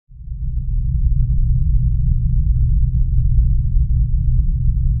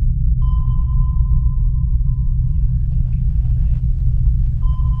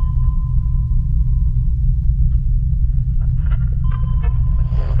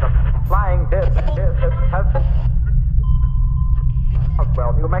flying discs have been,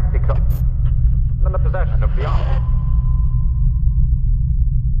 well, New Mexico, in the possession of the army.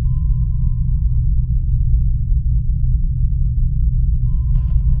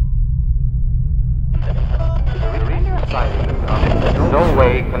 Sightings are in no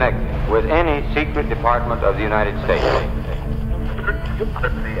way connected with any secret department of the United States.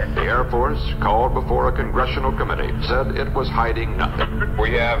 The Air Force, called before a congressional committee, said it was hiding nothing.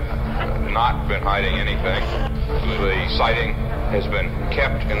 We have not been hiding anything. The sighting has been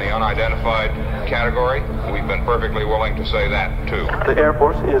kept in the unidentified category. We've been perfectly willing to say that, too. The Air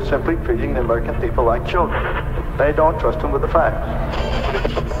Force is simply treating the American people like children. They don't trust them with the facts.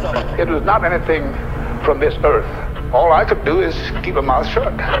 It was not anything from this earth. All I could do is keep a mouth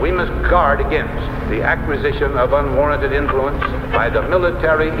shut. We must guard against the acquisition of unwarranted influence by the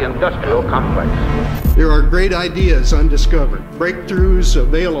military-industrial complex. There are great ideas undiscovered, breakthroughs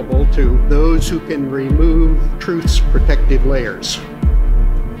available to those who can remove truth's protective layers.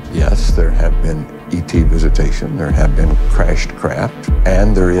 Yes, there have been ET visitation, there have been crashed craft,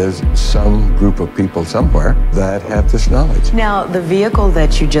 and there is some group of people somewhere that have this knowledge. Now, the vehicle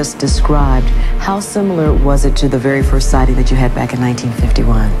that you just described, how similar was it to the very first sighting that you had back in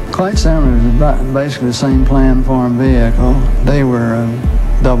 1951? Quite similar. It was basically the same plan-form vehicle. They were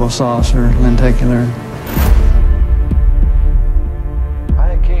a double saucer, lenticular.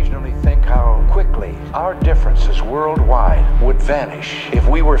 I occasionally think how quickly our differences worldwide would vanish if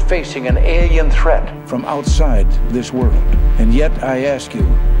we were facing an alien threat from outside this world. And yet, I ask you,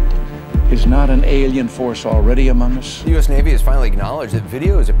 is not an alien force already among us? The U.S. Navy has finally acknowledged that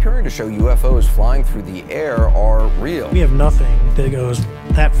videos appearing to show UFOs flying through the air are real. We have nothing that goes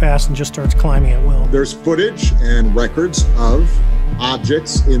that fast and just starts climbing at will. There's footage and records of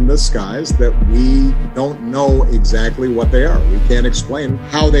objects in the skies that we don't know exactly what they are. We can't explain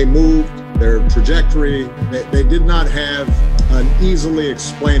how they moved, their trajectory. They did not have an easily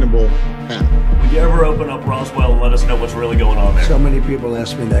explainable path. Would you ever open up Roswell and let us know what's really going on there? So many people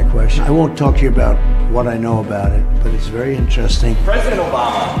ask me that question. I won't talk to you about what I know about it, but it's very interesting. President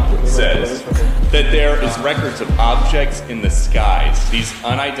Obama says that there is records of objects in the skies, these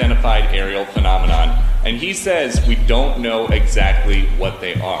unidentified aerial phenomenon, and he says we don't know exactly what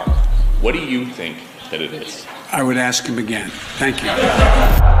they are. What do you think that it is? I would ask him again. Thank you.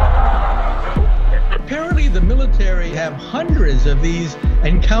 Apparently the military have hundreds of these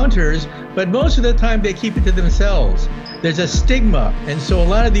encounters, but most of the time they keep it to themselves. There's a stigma, and so a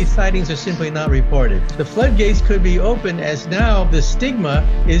lot of these sightings are simply not reported. The floodgates could be open as now the stigma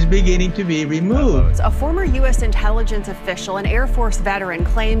is beginning to be removed. A former U.S. intelligence official and Air Force veteran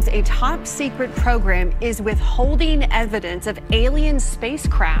claims a top-secret program is withholding evidence of alien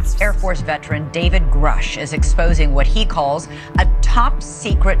spacecraft. Air Force veteran David Grusch is exposing what he calls a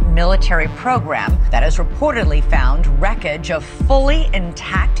top-secret military program that has reportedly found wreckage of fully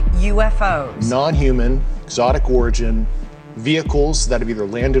intact UFOs. Non-human, exotic origin, vehicles that have either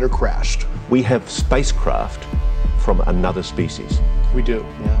landed or crashed. We have spacecraft from another species. We do.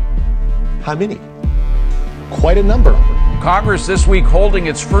 Yeah. How many? Quite a number. Congress this week holding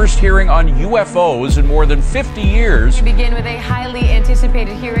its first hearing on UFOs in more than 50 years. We begin with a highly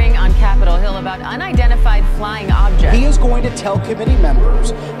anticipated hearing on Capitol Hill about unidentified flying objects. He is going to tell committee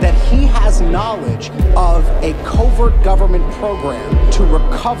members that he has knowledge of a covert government program to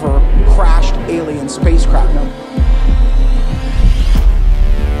recover crashed alien spacecraft.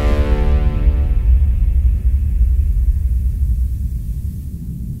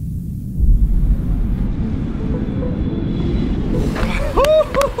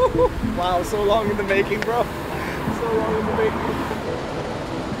 Wow, so long in the making, bro. So long in the making.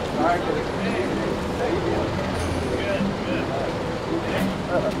 All right, good.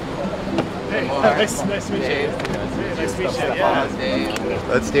 Hey, nice to meet you. Nice to meet you. Yeah.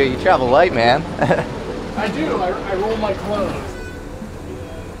 Let's do it. You travel light, man. I do. I roll my clothes.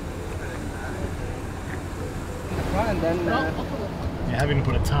 Fine, then. Yeah, having to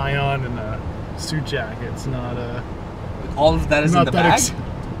put a tie on and a suit jacket, it's not all of that is in the bag?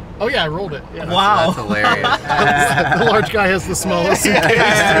 Oh yeah, I rolled it. Yeah. Wow. That's hilarious. The large guy has the smallest suitcase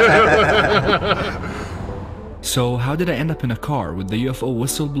too. So how did I end up in a car with the UFO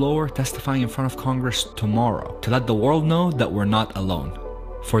whistleblower testifying in front of Congress tomorrow to let the world know that we're not alone?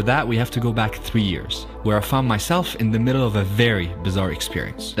 For that, we have to go back 3 years, where I found myself in the middle of a very bizarre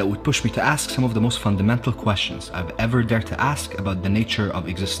experience that would push me to ask some of the most fundamental questions I've ever dared to ask about the nature of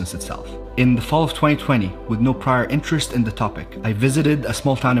existence itself. In the fall of 2020, with no prior interest in the topic, I visited a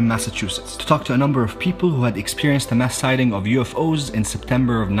small town in Massachusetts to talk to a number of people who had experienced a mass sighting of UFOs in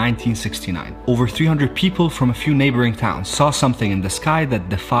September of 1969. Over 300 people from a few neighboring towns saw something in the sky that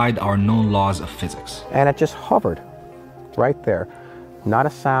defied our known laws of physics. And it just hovered right there. Not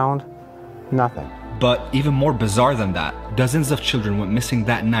a sound, nothing. But even more bizarre than that, dozens of children went missing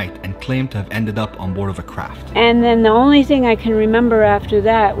that night and claimed to have ended up on board of a craft. And then the only thing I can remember after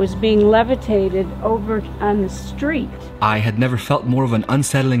that was being levitated over on the street. I had never felt more of an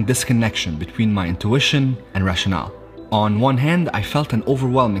unsettling disconnection between my intuition and rationale. On one hand, I felt an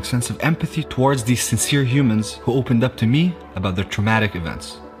overwhelming sense of empathy towards these sincere humans who opened up to me about their traumatic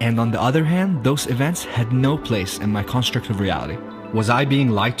events. And on the other hand, those events had no place in my construct of reality. Was I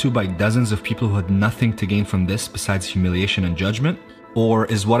being lied to by dozens of people who had nothing to gain from this besides humiliation and judgment? Or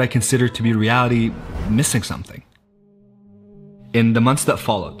is what I consider to be reality missing something? In the months that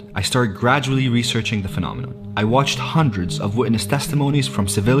followed, I started gradually researching the phenomenon. I watched hundreds of witness testimonies from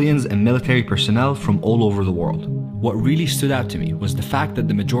civilians and military personnel from all over the world. What really stood out to me was the fact that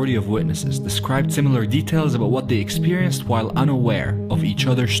the majority of witnesses described similar details about what they experienced while unaware of each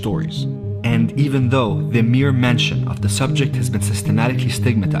other's stories. And even though the mere mention of the subject has been systematically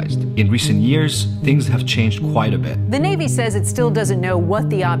stigmatized, in recent years, things have changed quite a bit. The Navy says it still doesn't know what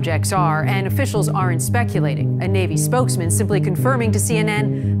the objects are, and officials aren't speculating. A Navy spokesman simply confirming to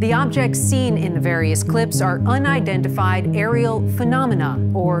CNN the objects seen in the various clips are unidentified aerial phenomena,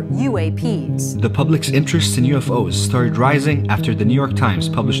 or UAPs. The public's interest in UFOs started rising after the New York Times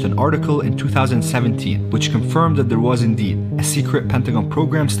published an article in 2017, which confirmed that there was indeed a secret Pentagon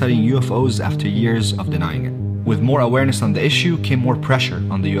program studying UFOs after years of denying it. With more awareness on the issue came more pressure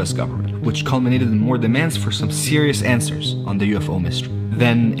on the US government, which culminated in more demands for some serious answers on the UFO mystery.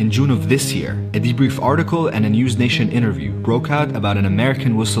 Then, in June of this year, a debrief article and a News Nation interview broke out about an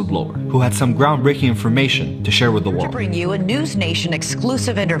American whistleblower who had some groundbreaking information to share with the world. To bring you a News Nation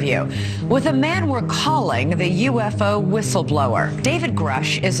exclusive interview with a man we're calling the UFO whistleblower. David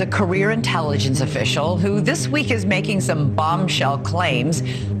Grusch is a career intelligence official who this week is making some bombshell claims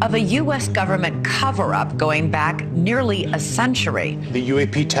of a U.S. government cover-up going back nearly a century. The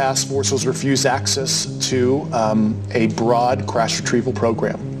UAP task force was refused access to a broad crash retrieval program.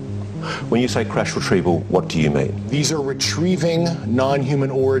 When you say crash retrieval, what do you mean? These are retrieving non-human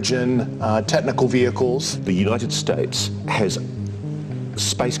origin technical vehicles. The United States has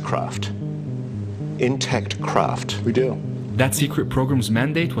spacecraft, intact craft. We do. That secret program's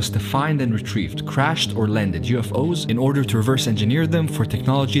mandate was to find and retrieve crashed or landed UFOs in order to reverse engineer them for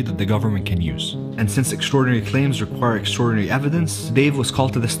technology that the government can use. And since extraordinary claims require extraordinary evidence, Dave was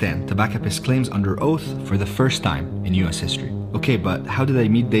called to the stand to back up his claims under oath for the first time in US history. Okay, but how did I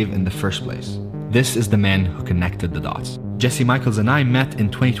meet Dave in the first place? This is the man who connected the dots. Jesse Michaels and I met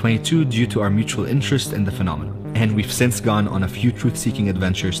in 2022 due to our mutual interest in the phenomenon, and we've since gone on a few truth-seeking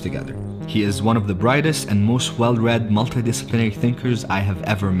adventures together. He is one of the brightest and most well-read multidisciplinary thinkers I have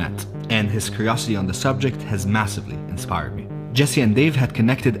ever met, and his curiosity on the subject has massively inspired me. Jesse and Dave had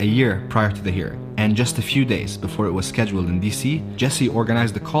connected a year prior to the hearing, and just a few days before it was scheduled in DC, Jesse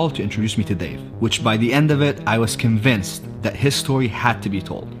organized a call to introduce me to Dave, which by the end of it, I was convinced that his story had to be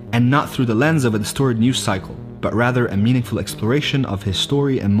told, and not through the lens of a distorted news cycle, but rather a meaningful exploration of his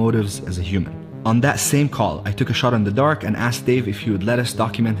story and motives as a human. On that same call, I took a shot in the dark and asked Dave if he would let us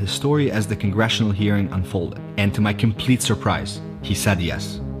document his story as the congressional hearing unfolded. And to my complete surprise, he said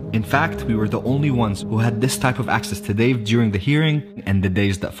yes. In fact, we were the only ones who had this type of access to Dave during the hearing and the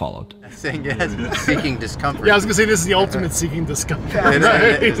days that followed. Saying yes, seeking discomfort. Yeah, I was gonna say this is the ultimate seeking discomfort.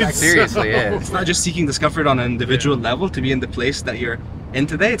 It seriously is. It's not just seeking discomfort on an individual level to be in the place that you're in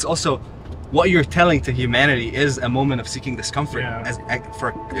today. It's also what you're telling to humanity is a moment of seeking discomfort for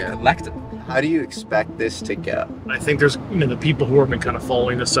a collective. How do you expect this to go? I think there's, the people who have been kind of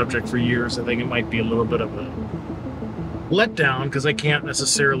following the subject for years, I think it might be a little bit of a letdown because I can't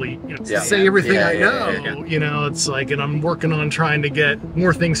necessarily say everything I know. It's like, and I'm working on trying to get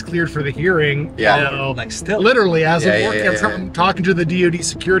more things cleared for the hearing. Like still, literally as I'm working, I'm talking to the DoD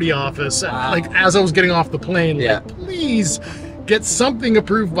security office, like as I was getting off the plane, like, please get something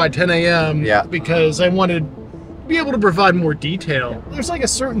approved by 10 a.m. because I wanted to be able to provide more detail. There's like a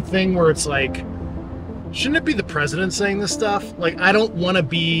certain thing where it's like, shouldn't it be the president saying this stuff? Like, I don't want to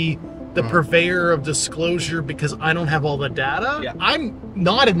be the purveyor of disclosure because I don't have all the data. I'm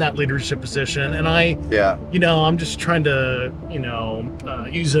not in that leadership position, and I'm just trying to,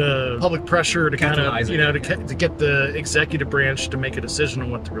 use a public pressure to kind of, to get the executive branch to make a decision on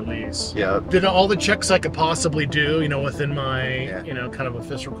what to release. Yeah. Did all the checks I could possibly do, within my, kind of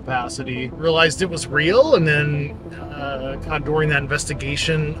official capacity. Realized it was real, and then kind of during that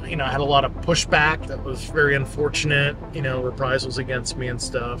investigation, I had a lot of pushback that was very unfortunate, reprisals against me and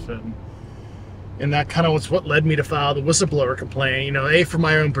stuff, and that kind of was what led me to file the whistleblower complaint, A, for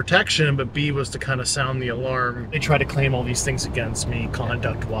my own protection, but B, was to kind of sound the alarm. They tried to claim all these things against me,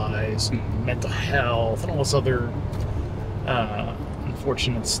 conduct-wise, mental health, and all this other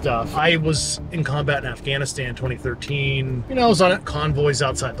unfortunate stuff. I was in combat in Afghanistan in 2013. I was on convoys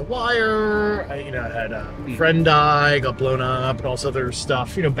outside the wire. I had a friend die, got blown up, and all this other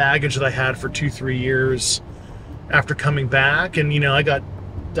stuff. Baggage that I had for 2-3 years after coming back. And, I got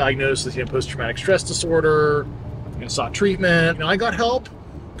diagnosed with post-traumatic stress disorder, sought treatment. I got help,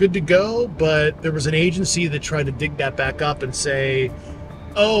 good to go, but there was an agency that tried to dig that back up and say,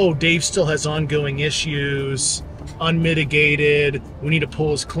 oh, Dave still has ongoing issues, unmitigated, we need to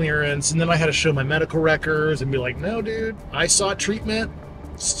pull his clearance. And then I had to show my medical records and be like, no, dude, I sought treatment,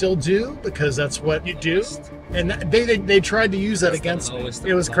 still do, because that's what you do. And they tried to use that against me.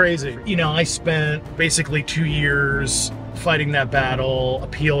 It was crazy. I spent basically 2 years fighting that battle,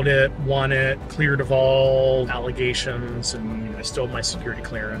 appealed it, won it, cleared of all allegations, and I still have my security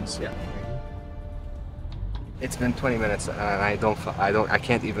clearance. Yeah. It's been 20 minutes, and I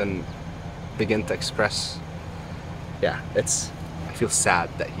can't even begin to express. Yeah, I feel sad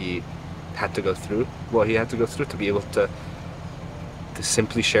that he had to go through what he had to go through to be able to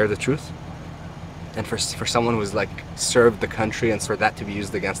simply share the truth. And for someone who's served the country and for that to be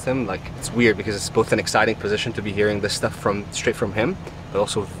used against him, it's weird, because it's both an exciting position to be hearing this stuff straight from him, but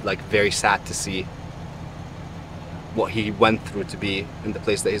also very sad to see what he went through to be in the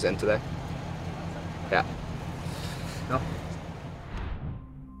place that he's in today. Yeah. No.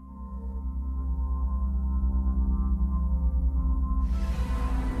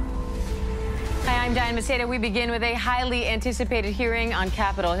 Hi, I'm Diane Maceda. We begin with a highly anticipated hearing on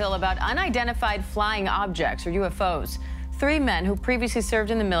Capitol Hill about unidentified flying objects, or UFOs. 3 men who previously served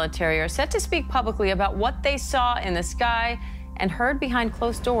in the military are set to speak publicly about what they saw in the sky and heard behind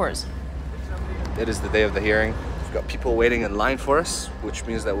closed doors. It is the day of the hearing. We've got people waiting in line for us, which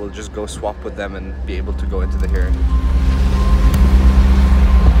means that we'll just go swap with them and be able to go into the hearing.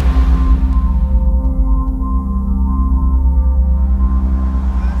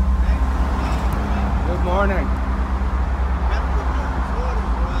 Morning. It's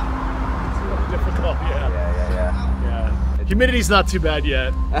a little difficult, yeah. Humidity's not too bad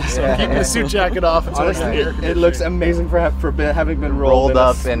yet, so I'm keeping the suit jacket off until honestly, it looks amazing for having been rolled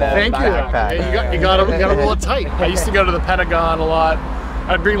up in a backpack. You gotta roll it tight. I used to go to the Pentagon a lot.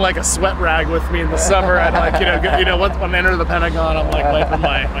 I'd bring a sweat rag with me in the summer, and when I enter the Pentagon, I'm wiping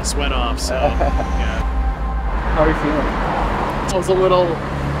my sweat off. So yeah. How are you feeling? I was a little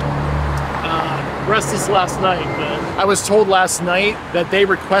restless last night, but I was told last night that they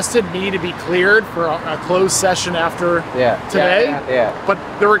requested me to be cleared for a closed session after today, but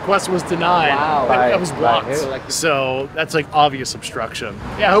the request was denied. Wow. I was blocked. So that's obvious obstruction.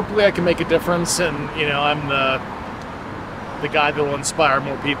 Yeah, hopefully I can make a difference, and I'm the guy that will inspire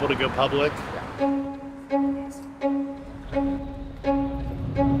more people to go public.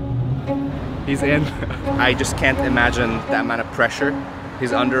 He's in. I just can't imagine the amount of pressure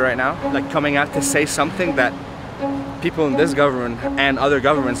he's under right now, coming out to say something that people in this government and other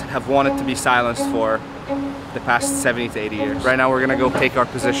governments have wanted to be silenced for the past 70 to 80 years. Right now we're gonna go take our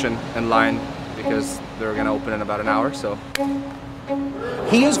position in line because they're gonna open in about an hour, so.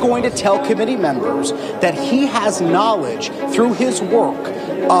 He is going to tell committee members that he has knowledge through his work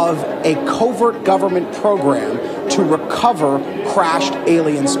of a covert government program to recover crashed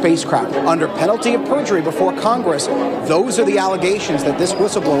alien spacecraft. Under penalty of perjury before Congress, those are the allegations that this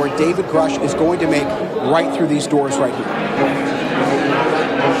whistleblower, David Grusch, is going to make right through these doors right here.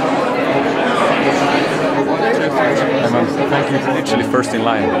 Thank you. Literally first in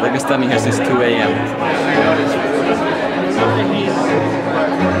line. They've been standing here since 2 a.m.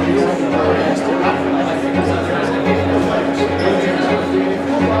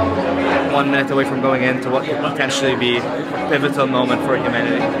 1 minute away from going into what could potentially be a pivotal moment for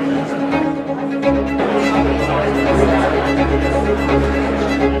humanity.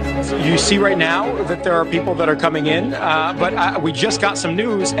 You see right now that there are people that are coming in, but we just got some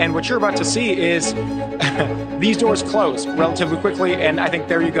news, and what you're about to see is these doors close relatively quickly, and I think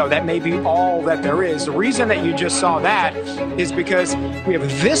there you go. That may be all that there is. The reason that you just saw that is because we have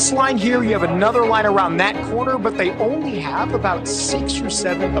this line here, you have another line around that corner, but they only have about 6 or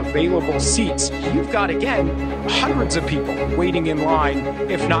 7 available seats. You've got, again, hundreds of people waiting in line,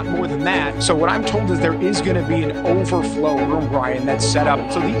 if not more than that. So what I'm told is there is going to be an overflow room, Brian, that's set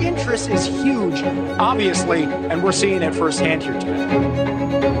up. So the interest is huge, obviously, and we're seeing it firsthand here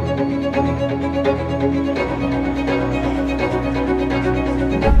today.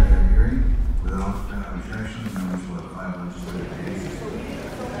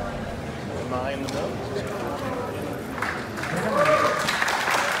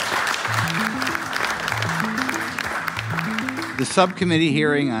 The subcommittee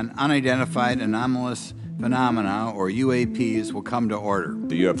hearing on unidentified anomalous phenomena, or UAPs, will come to order.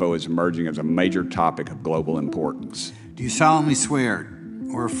 The UFO is emerging as a major topic of global importance. Do you solemnly swear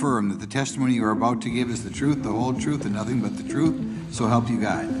or affirm that the testimony you are about to give is the truth, the whole truth, and nothing but the truth, so help you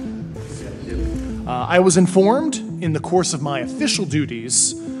God? I was informed in the course of my official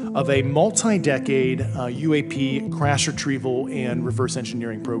duties of a multi-decade UAP crash retrieval and reverse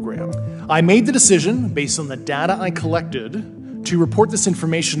engineering program. I made the decision, based on the data I collected, to report this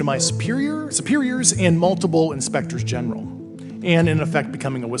information to my superiors and multiple inspectors general, and in effect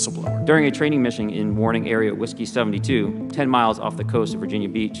becoming a whistleblower. During a training mission in Warning Area Whiskey 72, 10 miles off the coast of Virginia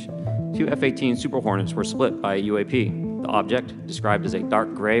Beach, 2 F-18 Super Hornets were split by a UAP. The object, described as a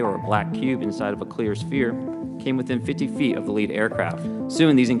dark gray or a black cube inside of a clear sphere, came within 50 feet of the lead aircraft.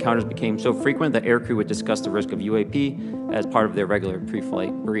 Soon, these encounters became so frequent that aircrew would discuss the risk of UAP as part of their regular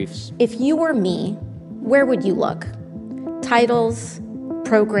pre-flight briefs. If you were me, where would you look? Titles,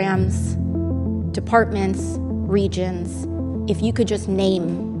 programs, departments, regions, if you could just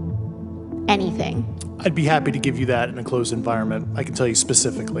name anything. I'd be happy to give you that in a closed environment. I can tell you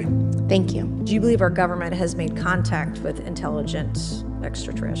specifically. Thank you. Do you believe our government has made contact with intelligent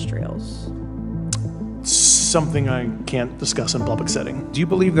extraterrestrials? Something I can't discuss in a public setting. Do you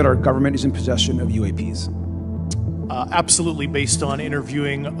believe that our government is in possession of UAPs? Absolutely, based on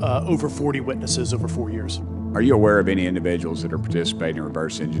interviewing over 40 witnesses over 4 years. Are you aware of any individuals that are participating in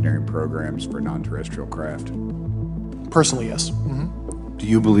reverse engineering programs for non-terrestrial craft? Personally, yes. Do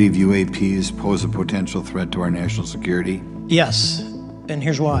you believe UAPs pose a potential threat to our national security? Yes, and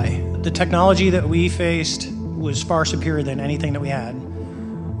here's why. The technology that we faced was far superior than anything that we had,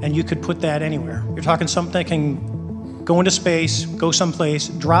 and you could put that anywhere. You're talking something that can go into space, go someplace,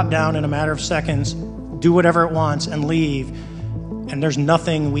 drop down in a matter of seconds, do whatever it wants, and leave, and there's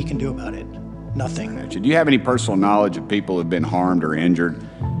nothing we can do about it. Nothing. Do you have any personal knowledge of people who have been harmed or injured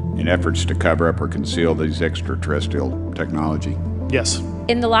in efforts to cover up or conceal these extraterrestrial technology? Yes.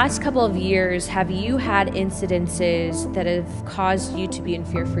 In the last couple of years, have you had incidences that have caused you to be in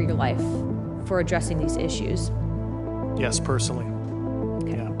fear for your life for addressing these issues? Yes, personally.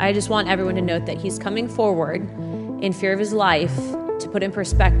 Okay. Yeah. I just want everyone to note that he's coming forward in fear of his life. To put in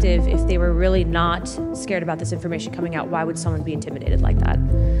perspective, if they were really not scared about this information coming out, why would someone be intimidated like that?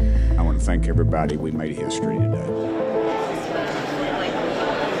 I want to thank everybody. We made history today.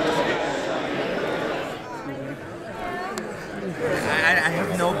 I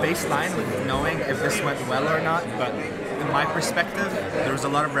have no baseline with knowing if this went well or not, but in my perspective, there was a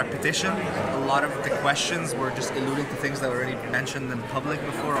lot of repetition. A lot of the questions were just alluding to things that were already mentioned in public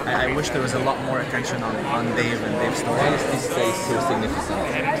before. I wish there was a lot more attention on Dave and Dave's story. Why is this case so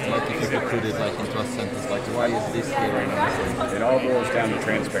significant? Like if you could put it like into a sentence, like why is this here and not? It all boils down to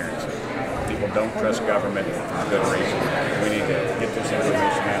transparency. People don't trust government for good reason. We need to get this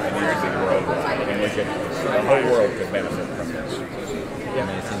information out. It needs to be worldwide, and the whole world could benefit from this.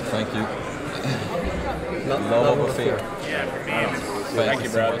 Amazing, thank you. Love over fear. Thank you,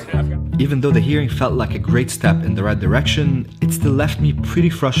 brother. Even though the hearing felt like a great step in the right direction, it still left me pretty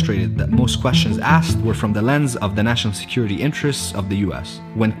frustrated that most questions asked were from the lens of the national security interests of the US,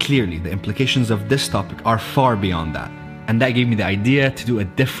 when clearly the implications of this topic are far beyond that. And that gave me the idea to do a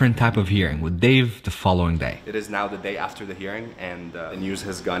different type of hearing with Dave the following day. It is now the day after the hearing, and the news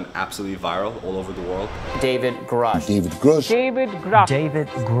has gone absolutely viral all over the world. David Grusch. David Grusch. David Grusch. David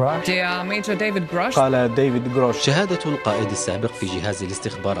Grusch. Der Major David Grusch. قال ديفيد جروش. شهادة القائد السابق في جهاز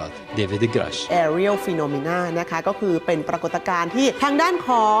الاستخبارات ديفيد جراش. Aerial phenomena นะคะก็คือเป็นปรากฏการณ์ที่ทางด้านข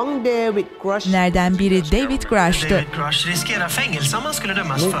องเดวิดกรัช Nereden biri David Grusch David Grusch riskerar fängelse om man skulle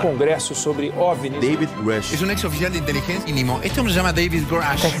dömas för. Num congresso sobre OVNIs. David Grusch. Es un ex oficial de inteligencia и este hombre se llama David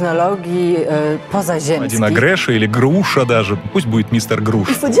Grusch. Technologie позаемские. Один Грэша или Груша даже. Пусть будет мистер Груш.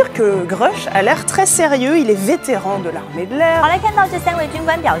 Il faut dire que Grusch a l'air très sérieux, il est vétéran de l'armée de l'air. 好来看到这3位军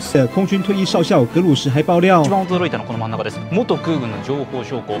官表示。空军退役少校格鲁什还爆料。一番驚いたのはこの真ん中です。元空軍の情報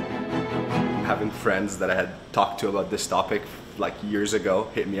証拠。having friends that I had talked to about this topic like years ago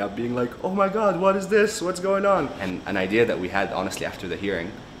hit me up being like, oh my god, what is this? What's going on? And an idea that we had honestly after the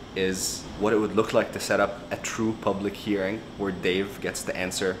hearing is what it would look like to set up a true public hearing where Dave gets to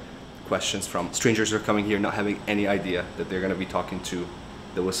answer questions from strangers who are coming here not having any idea that they're going to be talking to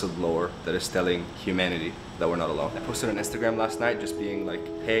the whistleblower that is telling humanity that we're not alone. I posted on Instagram last night just being like,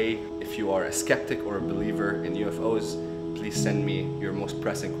 hey, if you are a skeptic or a believer in UFOs, please send me your most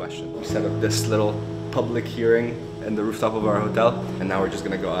pressing question. We set up this little public hearing in the rooftop of our hotel, and now we're just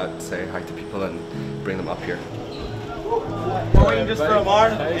gonna go out, say hi to people, and bring them up here. Going just for a bar.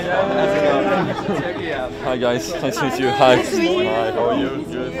 Hi guys, nice to meet you. Hi. Nice to meet you. Hi, how are you?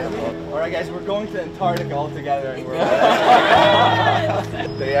 Good. Alright guys, we're going to Antarctica all together. And we're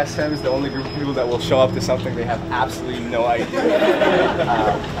the ASM is the only group of people that will show up to something they have absolutely no idea.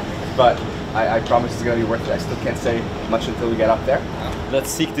 But I promise it's gonna be worth it. I still can't say much until we get up there. Let's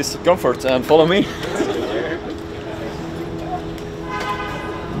seek this comfort and follow me.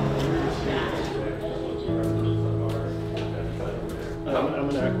 I'm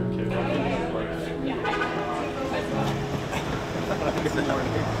an actor too. Good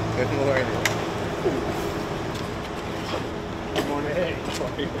morning. Good morning. Good morning. Hey.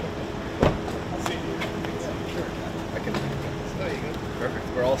 I can. There you go. Perfect.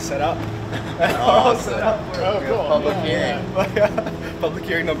 We're all set up. We're all set up. Oh, cool. Public hearing. Public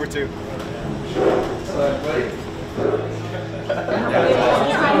hearing number 2.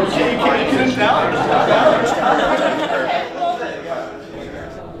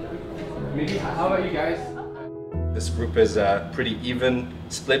 Maybe, how about you guys? This group is a pretty even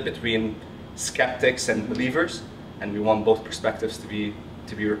split between skeptics and believers, and we want both perspectives to be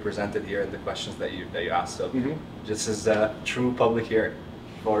represented here in the questions that you asked. So this is a true public hearing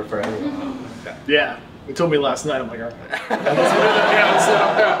for everyone. Yeah. They told me last night, I'm like, all right.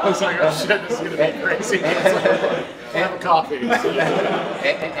 I was like, oh shit, this is gonna be crazy. Have a coffee.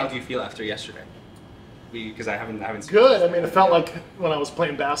 How do you feel after yesterday? Because I haven't seen good. I mean, it felt like when I was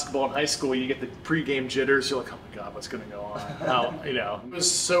playing basketball in high school, you get the pregame jitters. You're like, oh my god, what's gonna go on? It was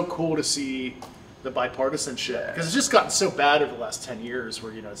so cool to see the bipartisanship, because it's just gotten so bad over the last 10 years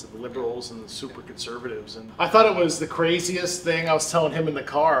where, it's the liberals and the super conservatives. And I thought it was the craziest thing. I was telling him in the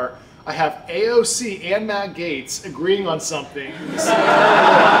car, I have AOC and Matt Gaetz agreeing on something.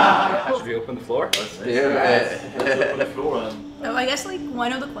 Should we open the floor? Open the floor. I guess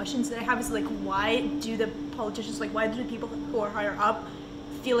one of the questions that I have is why do the politicians, why do the people who are higher up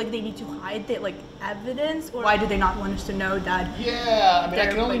feel like they need to hide the evidence, or why do they not want us to know that? Yeah, I mean, I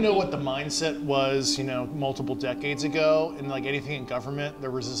can only know what the mindset was, multiple decades ago, and anything in government,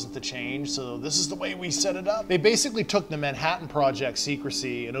 they're resistant to change. So this is the way we set it up. They basically took the Manhattan Project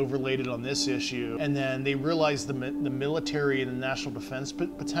secrecy and overlaid it on this issue, and then they realized the military and the national defense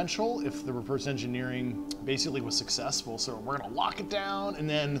potential if the reverse engineering basically was successful. So we're gonna lock it down, and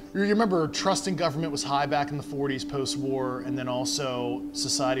then you remember trust in government was high back in the 40s post-war, and then also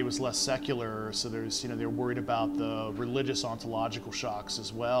society was less secular, so there's, they're worried about the religious ontological shocks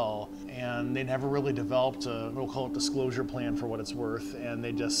as well, and they never really developed a, we'll call it disclosure plan for what it's worth, and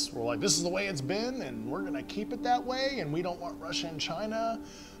they just were like, this is the way it's been, and we're gonna keep it that way, and we don't want Russia and China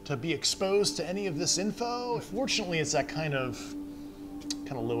to be exposed to any of this info. Fortunately, it's that kind of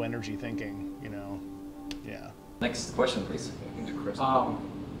low energy thinking, yeah. Next question, please.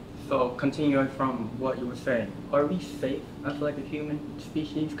 So continuing from what you were saying, are we safe as a human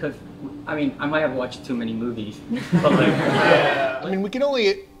species? Because I might have watched too many movies. But yeah. I mean, we can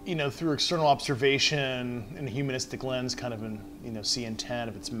only, through external observation and a humanistic lens, see intent,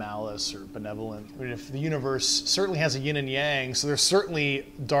 if it's malice or benevolent. I mean, if the universe certainly has a yin and yang, so there's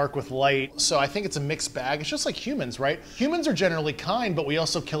certainly dark with light. So I think it's a mixed bag. It's just like humans, right? Humans are generally kind, but we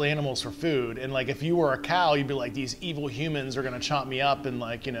also kill animals for food. And if you were a cow, you'd be like, these evil humans are gonna chop me up and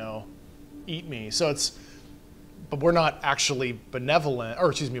eat me. So but we're not actually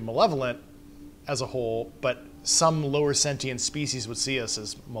malevolent as a whole, but some lower sentient species would see us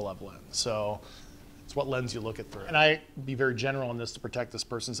as malevolent. So it's what lens you look at through. And I be very general in this to protect this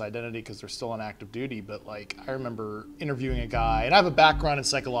person's identity because they're still on active duty, but I remember interviewing a guy, and I have a background in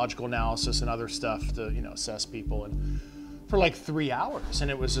psychological analysis and other stuff to, assess people, and for 3 hours. And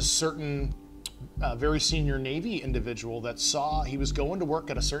it was a certain very senior Navy individual that saw he was going to work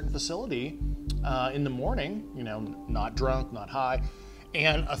at a certain facility in the morning, not drunk, not high,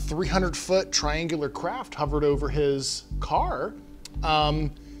 and a 300-foot triangular craft hovered over his car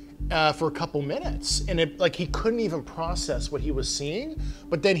for a couple minutes, and he couldn't even process what he was seeing.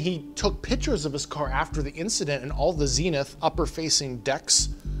 But then he took pictures of his car after the incident, and all the zenith upper-facing decks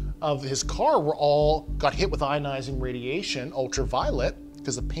of his car got hit with ionizing radiation, ultraviolet,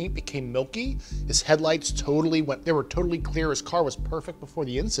 because the paint became milky. His headlights totally went, they were totally clear. His car was perfect before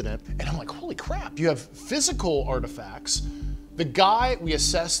the incident. And I'm like, holy crap, you have physical artifacts. The guy we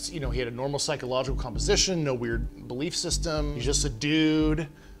assessed, he had a normal psychological composition, no weird belief system. He's just a dude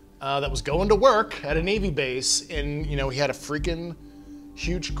that was going to work at a Navy base, and he had a freaking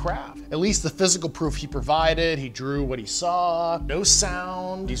huge craft. At least the physical proof he provided, he drew what he saw, no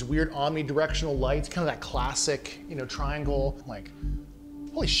sound, these weird omnidirectional lights, kind of that classic, triangle. I'm like,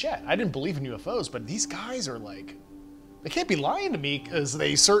 holy shit, I didn't believe in UFOs, but these guys are like, they can't be lying to me, because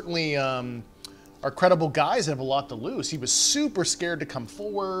they certainly are credible guys that have a lot to lose. He was super scared to come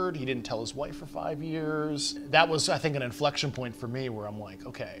forward. He didn't tell his wife for 5 years. That was, I think, an inflection point for me where I'm like,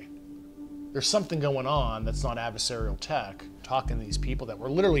 okay, there's something going on that's not adversarial tech. Talking to these people that were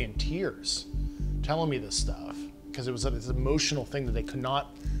literally in tears, telling me this stuff, because it was this emotional thing that they could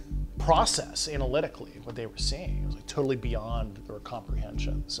not process analytically what they were seeing. It was like totally beyond their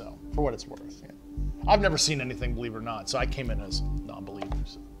comprehension. So, for what it's worth, yeah. I've never seen anything, believe it or not, so I came in as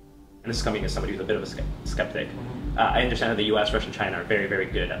non-believers. And this is coming as somebody who's a bit of a skeptic. I understand that the US, Russia, and China are very, very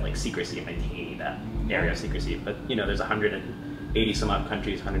good at secrecy and maintaining that area of secrecy. But there's 180 some odd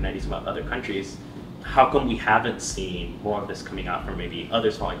countries, 190 some odd other countries. How come we haven't seen more of this coming out from maybe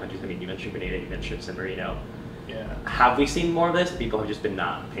other smaller countries? I mean, you mentioned Grenada, you mentioned San Marino. Yeah. Have we seen more of this? People have just been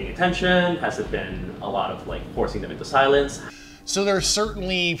not paying attention. Has it been a lot of forcing them into silence? So there are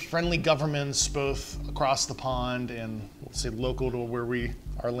certainly friendly governments both across the pond and, let's say, local to where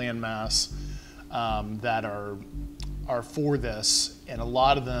our landmass that are for this, and a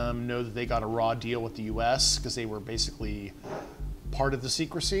lot of them know that they got a raw deal with the U.S. because they were basically part of the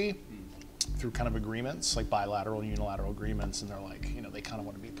secrecy through kind of agreements, like bilateral and unilateral agreements, and they're like, they kind of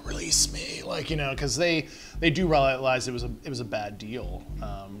want to be, release me, because they do realize it was a bad deal.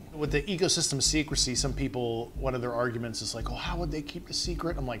 With the ecosystem secrecy, some people, one of their arguments is like, oh, how would they keep a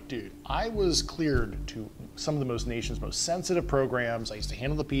secret? I'm like, dude, I was cleared to some of the nation's most sensitive programs. I used to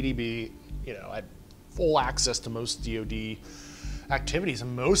handle the PDB, I had full access to most DoD activities,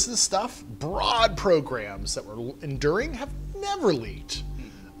 and most of the stuff, broad programs that were enduring, have never leaked.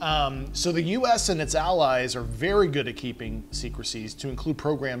 So the U.S. and its allies are very good at keeping secrecies, to include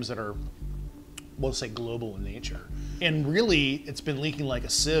programs that are, we'll say, global in nature. And really, it's been leaking like a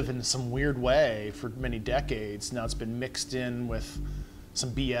sieve in some weird way for many decades. Now it's been mixed in with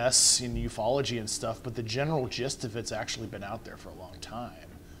some BS in ufology and stuff, but the general gist of it's actually been out there for a long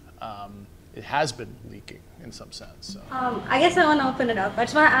time. It has been leaking in some sense. So. I guess I want to open it up. I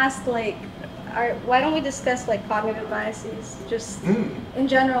just want to ask, why don't we discuss cognitive biases? Just in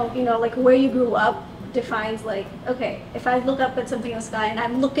general, where you grew up defines okay, if I look up at something in the sky and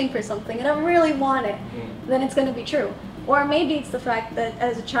I'm looking for something and I really want it, then it's going to be true. Or maybe it's the fact that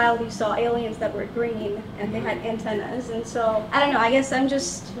as a child you saw aliens that were green and they had antennas, and so I don't know. I guess I'm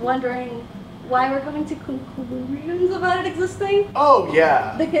just wondering why we're coming to conclusions about it existing. Oh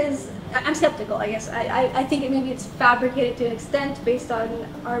yeah. Because I'm skeptical, I guess. I think maybe it's fabricated to an extent based on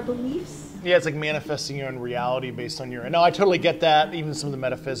our beliefs. Yeah, it's like manifesting your own reality based on your... No, I totally get that, even some of the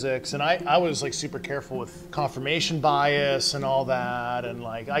metaphysics. And I was super careful with confirmation bias and all that. And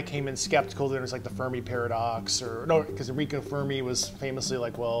I came in skeptical that there's the Fermi paradox, or no, because Enrico Fermi was famously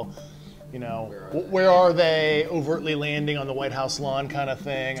well, where are they overtly landing on the White House lawn kind of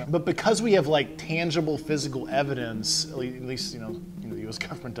thing. But because we have tangible physical evidence, at least the US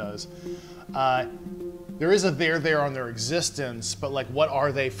government does, there is a there on their existence, but what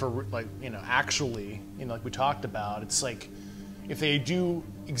are they for, actually, like we talked about, it's if they do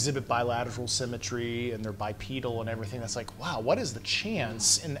exhibit bilateral symmetry and they're bipedal and everything, that's wow, what is the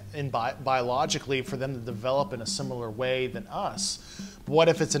chance biologically for them to develop in a similar way than us? But what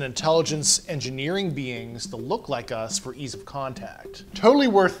if it's an intelligence engineering beings to look like us for ease of contact? Totally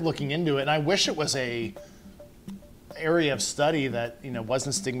worth looking into it, and I wish it was a area of study that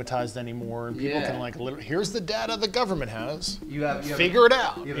wasn't stigmatized anymore, and people can here's the data the government has. Figure it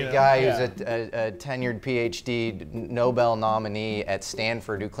out. You have a guy who's a tenured PhD Nobel nominee at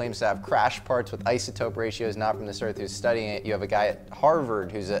Stanford who claims to have crash parts with isotope ratios not from this earth who's studying it. You have a guy at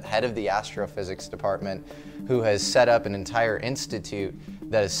Harvard who's a head of the astrophysics department who has set up an entire institute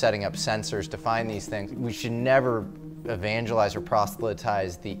that is setting up sensors to find these things. We should never evangelize or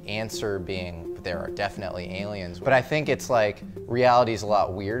proselytize the answer being there are definitely aliens, but I think it's reality is a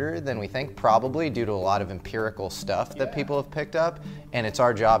lot weirder than we think, probably due to a lot of empirical stuff that people have picked up, and it's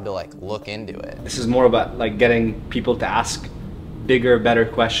our job to look into it. This is more about getting people to ask bigger, better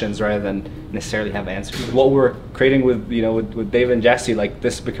questions rather than necessarily have answers. What we're creating with with Dave and Jesse, like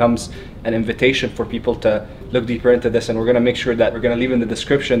this becomes an invitation for people to look deeper into this, and we're gonna make sure that we're gonna leave in the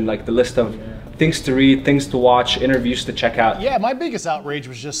description like the list of things to read, things to watch, interviews to check out. Yeah, my biggest outrage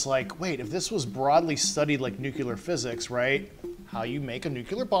was just like, wait, if this was broadly studied like nuclear physics, right? How you make a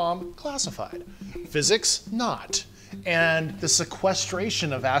nuclear bomb, classified. Physics, not. And the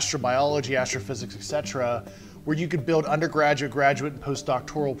sequestration of astrobiology, astrophysics, etc., where you could build undergraduate, graduate, and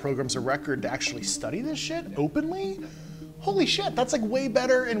postdoctoral programs of record to actually study this shit openly? Holy shit, that's like way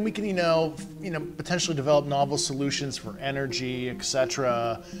better, and we can, potentially develop novel solutions for energy,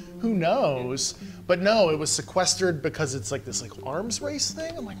 etc. Who knows? But no, it was sequestered because it's like this arms race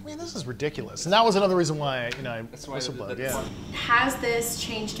thing. I'm like, man, this is ridiculous. And that was another reason why, I whistleblowed, yeah. Has this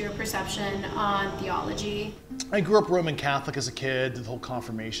changed your perception on theology? I grew up Roman Catholic as a kid, the whole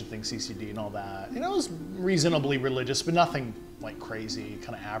confirmation thing, CCD and all that. I was reasonably religious, but nothing like crazy,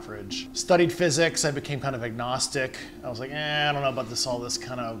 kind of average. Studied physics, I became kind of agnostic. I was like, I don't know about all this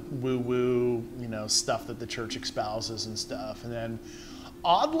kind of woo-woo, stuff that the church espouses and stuff. And then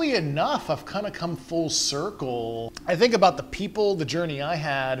oddly enough, I've kind of come full circle. I think about the people, the journey I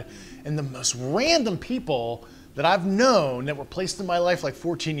had, and the most random people that I've known that were placed in my life like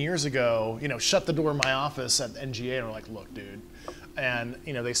 14 years ago, shut the door of my office at NGA and were like, look, dude. And,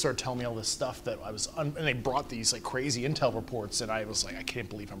 they started telling me all this stuff that I was, and they brought these like crazy intel reports, and I was like, I can't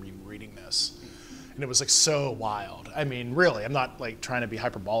believe I'm even reading this. And it was like so wild. I mean, really, I'm not like trying to be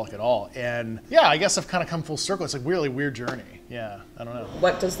hyperbolic at all. And yeah, I guess I've kind of come full circle. It's like really weird journey. Yeah, I don't know.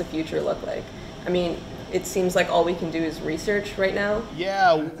 What does the future look like? I mean, it seems like all we can do is research right now.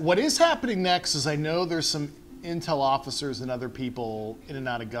 Yeah, what is happening next is I know there's some intel officers and other people in and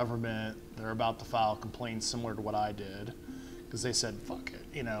out of government that are about to file complaints similar to what I did, because they said, fuck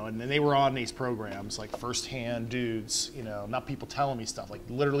it, and then they were on these programs, like firsthand dudes, not people telling me stuff, like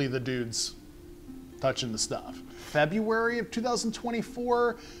literally the dudes touching the stuff. February of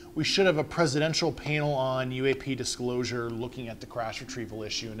 2024, we should have a presidential panel on UAP disclosure looking at the crash retrieval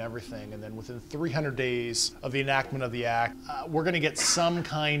issue and everything, and then within 300 days of the enactment of the act, we're gonna get some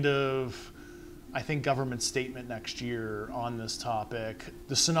kind of, I think, government statement next year on this topic.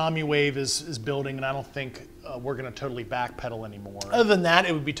 The tsunami wave is building, and I don't think we're going to totally backpedal anymore. Other than that,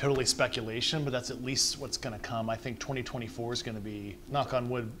 it would be totally speculation, but that's at least what's going to come. I think 2024 is going to be, knock on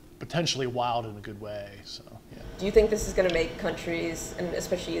wood, potentially wild in a good way. So, yeah. Do you think this is going to make countries, and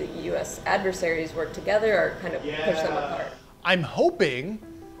especially U.S. adversaries, work together or kind of push them apart? I'm hoping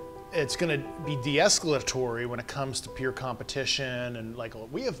it's going to be de-escalatory when it comes to peer competition, and like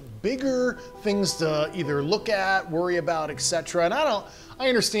we have bigger things to either look at, worry about, etc. And I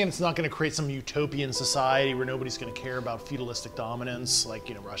understand it's not going to create some utopian society where nobody's going to care about feudalistic dominance,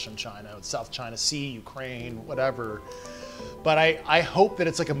 like Russia and China, South China Sea, Ukraine, whatever. But I hope that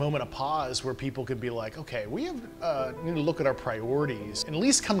it's like a moment of pause where people could be like, okay, we have need to look at our priorities and at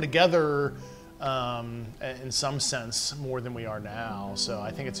least come together in some sense more than we are now. So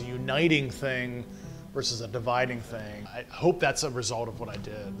I think it's a uniting thing versus a dividing thing. I hope that's a result of what I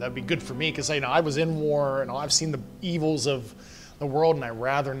did. That'd be good for me, because I was in war and I've seen the evils of the world, and I'd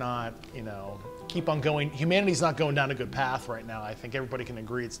rather not, keep on going. Humanity's not going down a good path right now. I think everybody can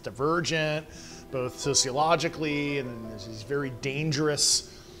agree it's divergent, both sociologically, and there's these very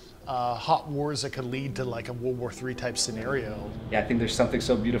dangerous hot wars that could lead to like a World War III type scenario. Yeah, I think there's something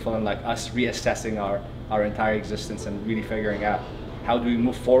so beautiful in like us reassessing our entire existence and really figuring out how do we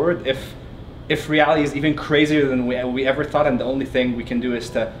move forward if reality is even crazier than we ever thought, and the only thing we can do is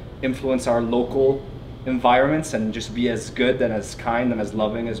to influence our local environments and just be as good and as kind and as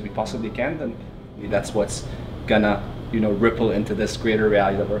loving as we possibly can, then that's what's gonna ripple into this greater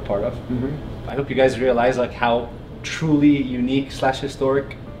reality that we're a part of. I hope you guys realize like how truly unique /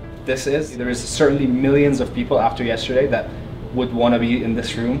 historic this is. There is certainly millions of people after yesterday that would want to be in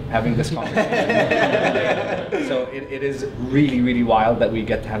this room having this conversation. So it is really, really wild that we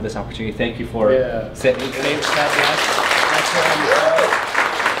get to have this opportunity. Thank you for sitting.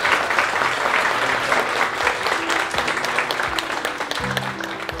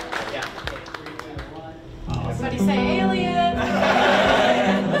 Somebody say alien!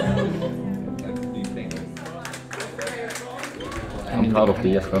 I'm proud of the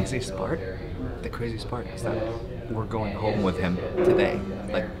yes. The craziest part is that we're going home with him today.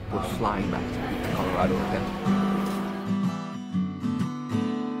 Like, we're flying back to Colorado with him.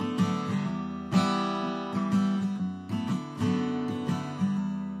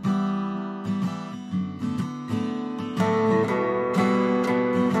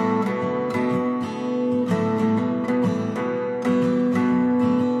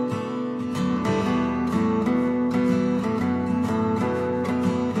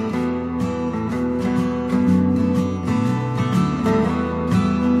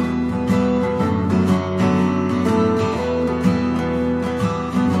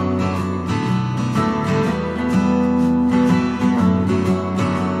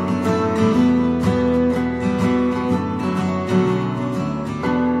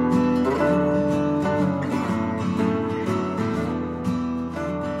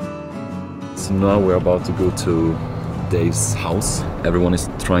 So now we're about to go to Dave's house. Everyone is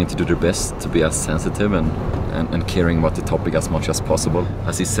trying to do their best to be as sensitive and caring about the topic as much as possible.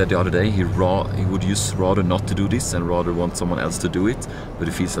 As he said the other day, he would rather not to do this and rather want someone else to do it, but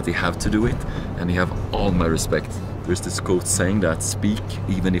he feels that he have to do it, and he have all my respect. There's this quote saying that speak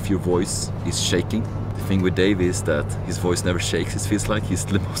even if your voice is shaking. The thing with Dave is that his voice never shakes. It feels like he's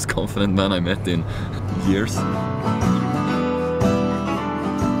the most confident man I met in years.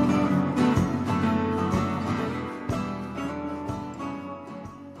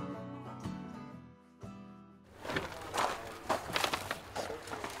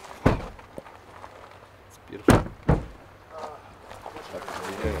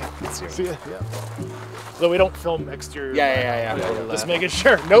 See ya. Yeah. So we don't film exterior. Yeah. Just making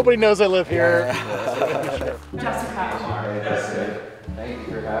sure. Nobody knows I live here. Jessica. Thank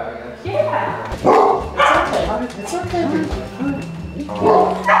you for having us. Yeah. It's okay.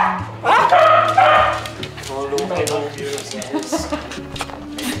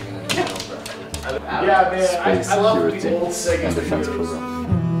 Yeah, man. I love the old Sega defense program.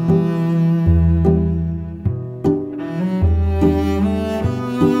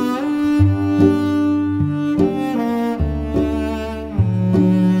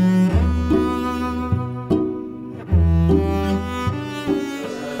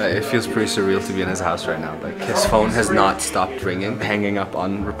 It feels pretty surreal to be in his house right now. Like, his phone has not stopped ringing, hanging up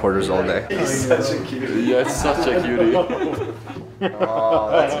on reporters all day. He's such a cutie. Yeah, it's such a cutie. Oh,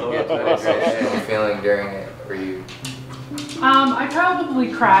 that's good. What are you feeling during it for you? I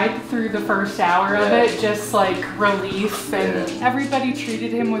probably cried through the first hour of it, just like relief, and everybody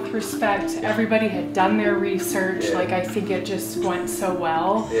treated him with respect. Everybody had done their research. Like, I think it just went so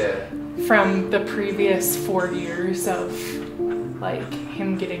well from the previous 4 years of like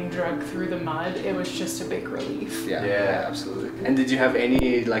him getting dragged through the mud. It was just a big relief. Yeah, absolutely. And did you have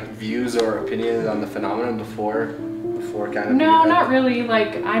any like views or opinions on the phenomenon before kind of? No, not really.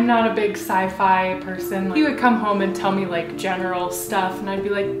 Like, I'm not a big sci-fi person. Like, he would come home and tell me like general stuff, and I'd be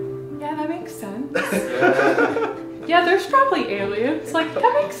like, yeah, that makes sense. Yeah, there's probably aliens. Like,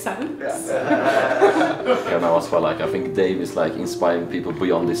 that makes sense. Yeah, no, as well, like, I think Dave is like inspiring people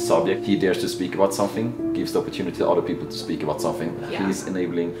beyond this subject. He dares to speak about something, gives the opportunity to other people to speak about something. Yeah. He's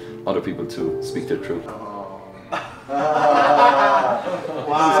enabling other people to speak their truth. Wow.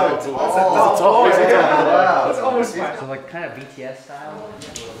 That's almost so like kind of BTS style.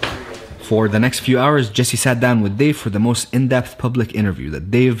 For the next few hours, Jesse sat down with Dave for the most in-depth public interview that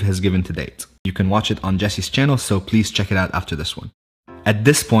Dave has given to date. You can watch it on Jesse's channel, so please check it out after this one. At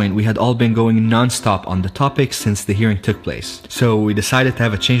this point, we had all been going non-stop on the topic since the hearing took place. So we decided to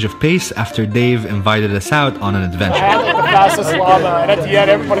have a change of pace after Dave invited us out on an adventure. I had like the fastest llama, and at the end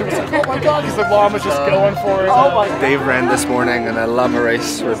everybody was like, oh my god, because the llama's just going for it. Oh my god. Dave ran this morning in a llama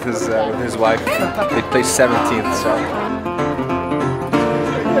race with his wife. They placed 17th, so.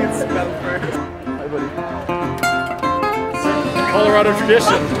 Colorado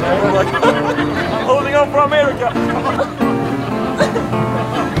tradition. I'm holding on for America.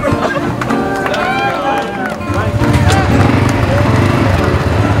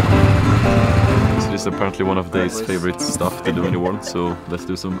 So this is apparently one of Dave's favorite stuff to do in the world, so let's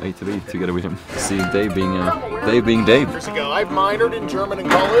do some ATV together with him. See Dave being Dave. Years ago, I minored in German in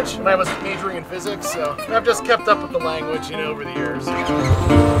college, and I was majoring in physics, so I've just kept up with the language, you know, over the years.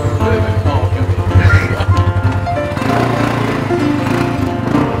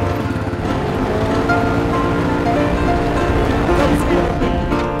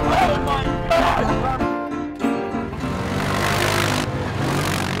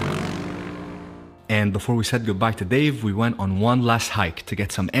 And before we said goodbye to Dave, we went on one last hike to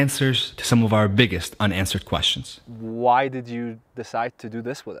get some answers to some of our biggest unanswered questions. Why did you decide to do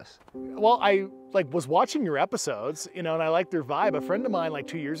this with us? Well, I was watching your episodes, you know, and I liked their vibe. A friend of mine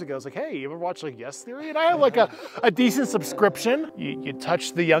 2 years ago was like, hey, you ever watch Yes Theory? And I have a decent subscription. You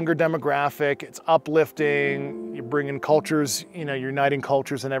touch the younger demographic, it's uplifting, you're bringing cultures, you know, uniting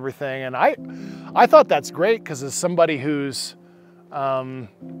cultures and everything. And I thought that's great because as somebody who's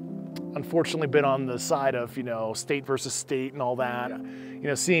unfortunately been on the side of, you know, state versus state and all that, you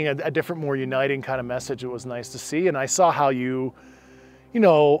know, seeing a different, more uniting kind of message, it was nice to see. And I saw how you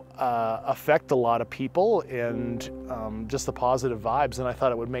know, affect a lot of people and just the positive vibes, and I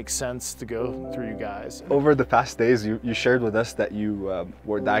thought it would make sense to go through you guys. Over the past days, you shared with us that you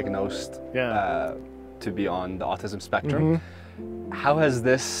were diagnosed to be on the autism spectrum. Mm-hmm. How has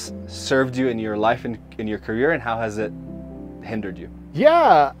this served you in your life and in your career, and how has it hindered you?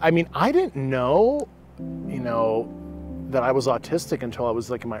 Yeah, I mean, I didn't know, you know, that I was autistic until I was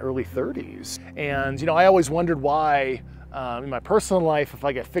in my early 30s. And, you know, I always wondered why In my personal life, if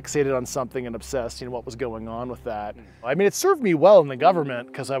I get fixated on something and obsessed, what was going on with that. I mean, it served me well in the government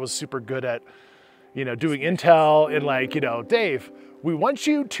because I was super good at, doing intel and like, Dave, we want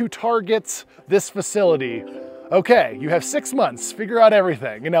you to target this facility. Okay, you have 6 months, figure out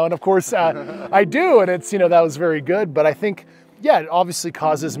everything, and of course I do, and it's, that was very good, but I think, yeah, it obviously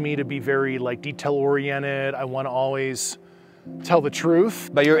causes me to be very like detail oriented. I want to always tell the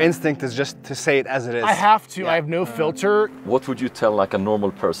truth. But your instinct is just to say it as it is. I have to, I have no filter. What would you tell like a normal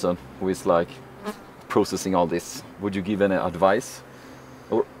person who is like processing all this? Would you give any advice?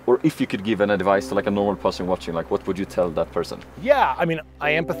 Or if you could give an advice to like a normal person watching, like what would you tell that person? Yeah, I mean,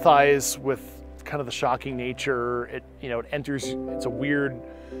 I empathize with kind of the shocking nature. It it's a weird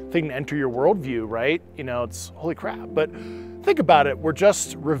thing to enter your worldview, right? It's holy crap. But think about it, we're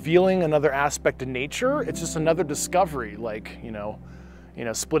just revealing another aspect of nature. It's just another discovery, like,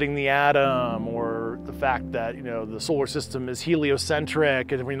 splitting the atom, or the fact that, the solar system is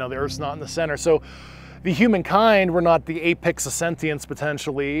heliocentric and the Earth's not in the center. So the humankind, we're not the apex of sentience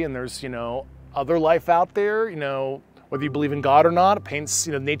potentially, and there's, other life out there, whether you believe in God or not, it paints,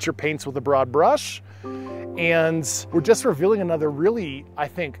 nature paints with a broad brush. And we're just revealing another really, I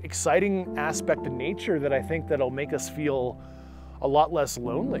think, exciting aspect of nature that I think that'll make us feel a lot less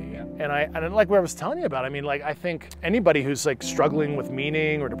lonely. And like what I was telling you about, I mean, like, I think anybody who's like struggling with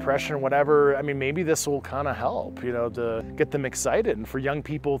meaning or depression or whatever, I mean, maybe this will kind of help, to get them excited. And for young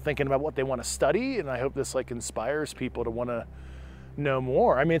people thinking about what they want to study, and I hope this like inspires people to want to know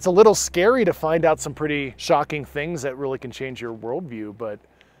more. I mean, it's a little scary to find out some pretty shocking things that really can change your worldview, but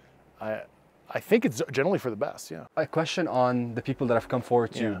I think it's generally for the best, yeah. A question on the people that have come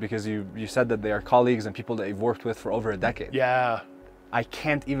forward to you, because you said that they are colleagues and people that you've worked with for over a decade. Yeah. I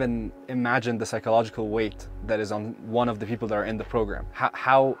can't even imagine the psychological weight that is on one of the people that are in the program.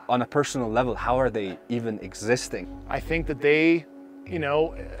 How on a personal level, how are they even existing? I think that they,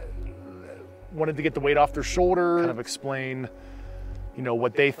 wanted to get the weight off their shoulder, kind of explain,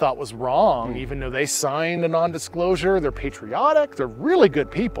 what they thought was wrong, even though they signed a non-disclosure. They're patriotic, they're really good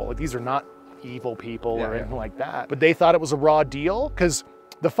people. Like, these are not evil people or anything like that. But they thought it was a raw deal, because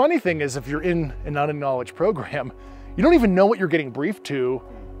the funny thing is, if you're in an unacknowledged program, you don't even know what you're getting briefed to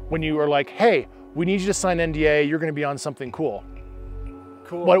when you are like, hey, we need you to sign NDA, you're gonna be on something cool.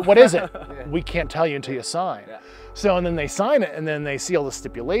 Cool. What is it? We can't tell you until you sign. So, and then they sign it, and then they see all the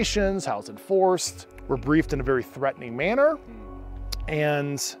stipulations, how it's enforced. We're briefed in a very threatening manner.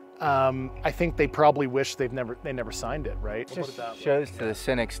 And I think they probably wish they never signed it, right? It just shows to the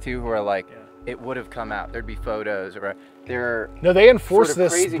cynics too, who are like, it would have come out. There'd be photos, or they enforce sort of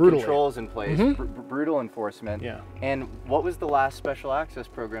this crazy brutally. Controls in place, brutal enforcement. Yeah. And what was the last special access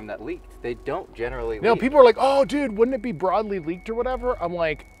program that leaked? They don't generally leak. No, people are like, oh, dude, wouldn't it be broadly leaked or whatever? I'm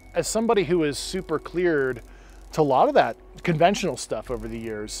like, as somebody who is super cleared to a lot of that conventional stuff over the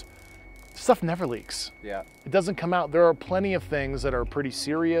years, stuff never leaks. Yeah. It doesn't come out. There are plenty of things that are pretty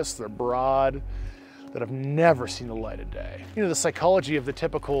serious, they're broad, that have never seen the light of day. The psychology of the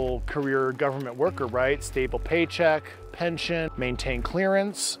typical career government worker, right? Stable paycheck, pension, maintain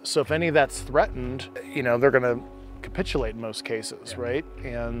clearance. So if any of that's threatened, they're gonna capitulate in most cases, right?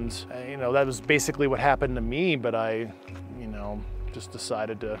 And that was basically what happened to me, but I, just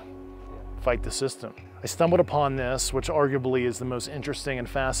decided to fight the system. I stumbled upon this, which arguably is the most interesting and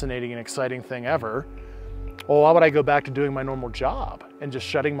fascinating and exciting thing ever. Well, why would I go back to doing my normal job and just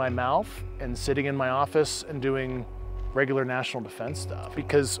shutting my mouth and sitting in my office and doing regular national defense stuff?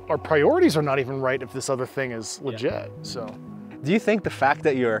 Because our priorities are not even right if this other thing is legit, so. Do you think the fact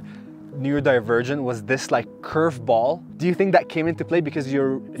that you're neurodivergent was this like curveball? Do you think that came into play because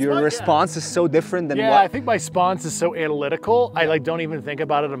your response is so different than what? I think my response is so analytical. I don't even think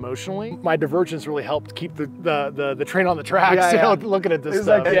about it emotionally. My divergence really helped keep the train on the tracks. Looking at this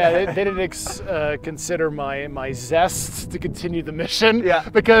stuff. Like, they didn't consider my zest to continue the mission. Yeah.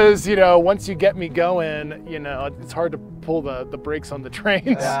 Because once you get me going, it's hard to pull the brakes on the train.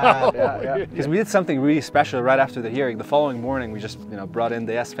 Because we did something really special right after the hearing. The following morning, we just brought in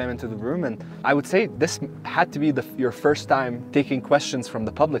the SFAM into the room, and I would say this had to be your first time taking questions from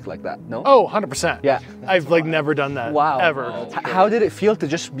the public like that, no? Oh, 100%. Yeah. I've never done that. Wow. Ever. How did it feel to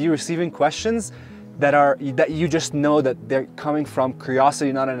just be receiving questions that you just know that they're coming from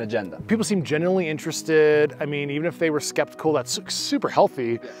curiosity, not an agenda? People seem genuinely interested. I mean, even if they were skeptical, that's super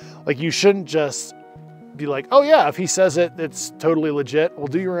healthy. Like, you shouldn't just be like, oh yeah, if he says it, it's totally legit. We'll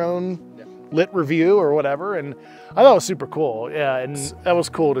do your own lit review or whatever. And I thought it was super cool. Yeah, and that was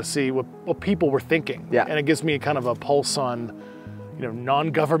cool to see what people were thinking. Yeah. And it gives me kind of a pulse on,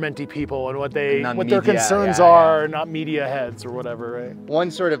 non-governmenty people and what their Non-media, concerns are, not media heads or whatever, right?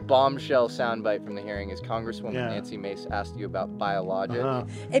 One sort of bombshell soundbite from the hearing is Congresswoman Nancy Mace asked you about biologics.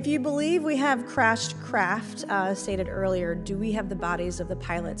 If you believe we have crashed craft, stated earlier, do we have the bodies of the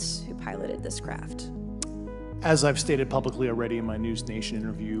pilots who piloted this craft? As I've stated publicly already in my News Nation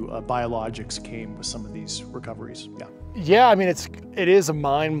interview, biologics came with some of these recoveries. Yeah, I mean, it is a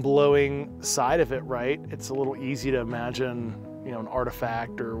mind-blowing side of it, right? It's a little easy to imagine, an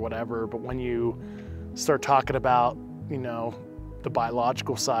artifact or whatever, but when you start talking about, the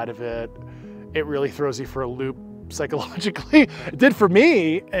biological side of it, it really throws you for a loop psychologically. It did for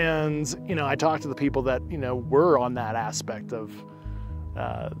me, and I talked to the people that were on that aspect of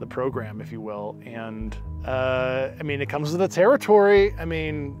the program, if you will, and I mean, it comes with the territory. I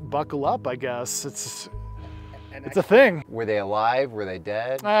mean, buckle up, I guess. It's a thing. Were they alive? Were they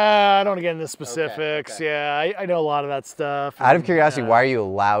dead? I don't get into specifics. Okay. Yeah, I know a lot of that stuff. Out of curiosity, why are you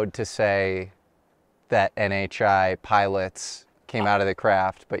allowed to say that NHI pilots came out of the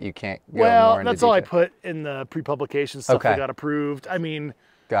craft, but you can't go more into that's all I put in the pre-publication stuff that got approved. I mean,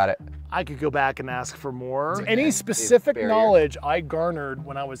 got it. I could go back and ask for more. Any specific knowledge I garnered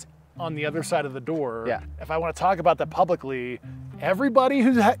when I was on the other side of the door, if I want to talk about that publicly, everybody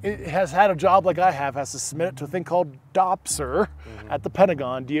who has had a job like I have has to submit it to a thing called DOPSR at the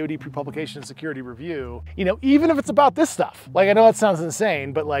Pentagon, DoD Pre-Publication and Security Review. Even if it's about this stuff. Like, I know it sounds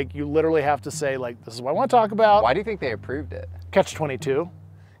insane, but like, you literally have to say, like, this is what I want to talk about. Why do you think they approved it? Catch-22.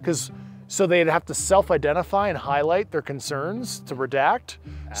 So they'd have to self-identify and highlight their concerns to redact.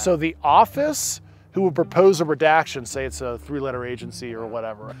 So the office who would propose a redaction, say it's a 3-letter agency or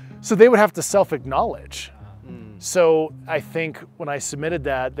whatever, so they would have to self-acknowledge. So I think when I submitted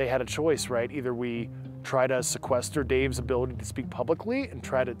that, they had a choice, right? Either we try to sequester Dave's ability to speak publicly and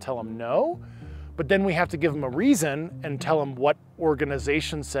try to tell him no, but then we have to give him a reason and tell him what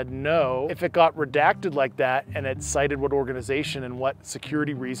organization said no. If it got redacted like that and it cited what organization and what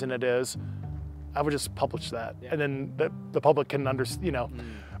security reason it is, I would just publish that. And then the public can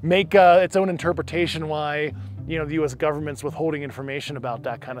make its own interpretation why the U.S. government's withholding information about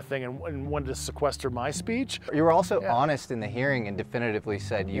that kind of thing and wanted to sequester my speech. You were also honest in the hearing and definitively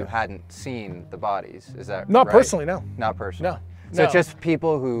said you hadn't seen the bodies. Is that Not right? personally, no. Not personally? No. So just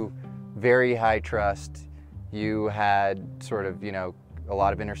people who very high trust, you had sort of, a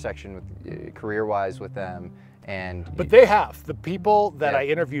lot of intersection with career-wise with them. But they have. The people that I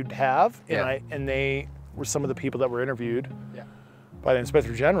interviewed have, and they were some of the people that were interviewed by the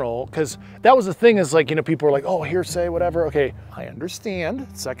Inspector General, because that was the thing is like, people were like, oh, hearsay, whatever. Okay, I understand,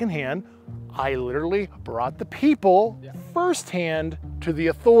 secondhand. I literally brought the people firsthand to the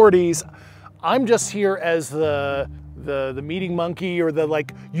authorities. I'm just here as the meeting monkey or the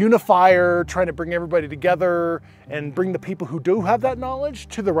unifier, trying to bring everybody together and bring the people who do have that knowledge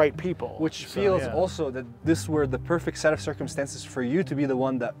to the right people. Which feels also that this were the perfect set of circumstances for you to be the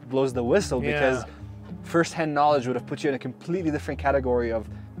one that blows the whistle, because first-hand knowledge would have put you in a completely different category of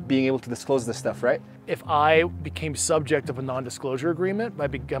being able to disclose this stuff, right? If I became subject of a non-disclosure agreement by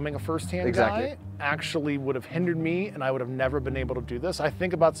becoming a first-hand guy, actually would have hindered me, and I would have never been able to do this. I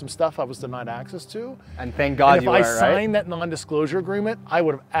think about some stuff I was denied access to. And thank God you were, right? If I signed that non-disclosure agreement, I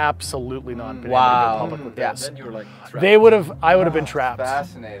would have absolutely not been able to go public with this. Then you were like trapped. I would have been trapped.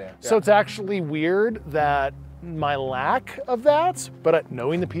 Fascinating. So it's actually weird that my lack of that, but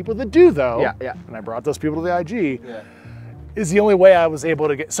knowing the people that do though, and I brought those people to the IG, is the only way I was able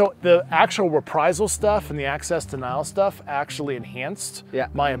to get. So the actual reprisal stuff and the access denial stuff actually enhanced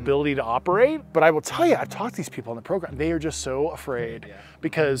my ability to operate. But I will tell you, I've talked to these people in the program, they are just so afraid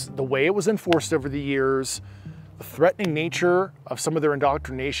because the way it was enforced over the years, the threatening nature of some of their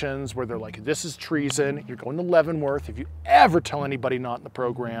indoctrinations where they're like, this is treason, you're going to Leavenworth if you ever tell anybody not in the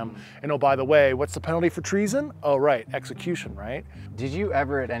program. And oh, by the way, what's the penalty for treason? Oh, right, execution, right? Did you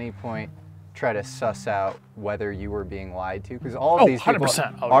ever at any point try to suss out whether you were being lied to? Because all of these people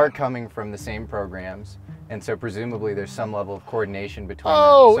are coming from the same programs, and so presumably there's some level of coordination between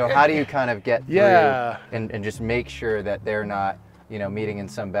them. So how do you kind of get through and just make sure that they're not meeting in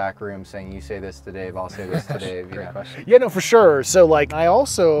some back room saying, you say this to Dave, I'll say this to Dave. Yeah, no, for sure. So I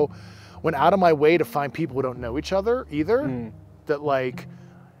also went out of my way to find people who don't know each other either, that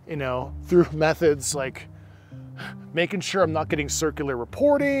through methods like making sure I'm not getting circular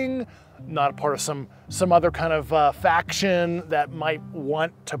reporting, not a part of some other kind of faction that might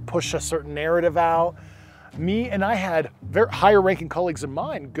want to push a certain narrative out. I had very higher ranking colleagues of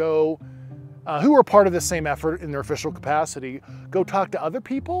mine go, who were part of the same effort in their official capacity, go talk to other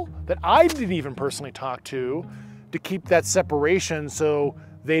people that I didn't even personally talk to keep that separation so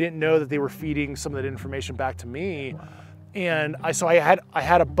they didn't know that they were feeding some of that information back to me. And so I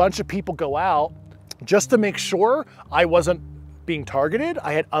had a bunch of people go out just to make sure I wasn't being targeted.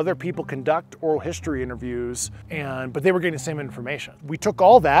 I had other people conduct oral history interviews, but they were getting the same information. We took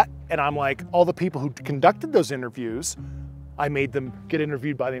all that, and I'm like, all the people who conducted those interviews, I made them get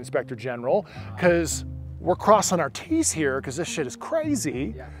interviewed by the Inspector General, because we're crossing our T's here, because this shit is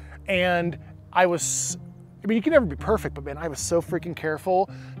crazy. Yeah. And I mean, you can never be perfect, but man, I was so freaking careful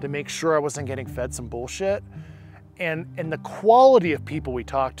to make sure I wasn't getting fed some bullshit. And the quality of people we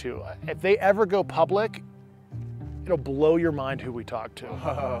talk to, if they ever go public, it'll blow your mind who we talk to.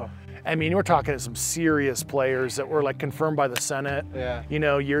 Oh. I mean, we're talking to some serious players that were like confirmed by the Senate, you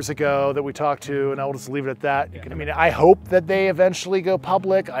know, years ago that we talked to, and I'll just leave it at that. Yeah. I mean, I hope that they eventually go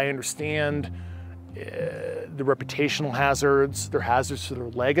public. I understand the reputational hazards, they're hazards to their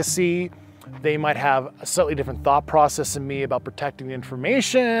legacy. They might have a slightly different thought process than me about protecting the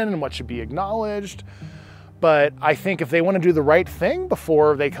information and what should be acknowledged. But I think if they want to do the right thing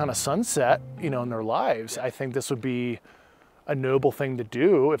before they kind of sunset, you know, in their lives, I think this would be a noble thing to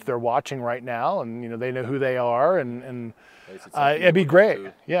do if they're watching right now and, you know, they know who they are, and it'd be great.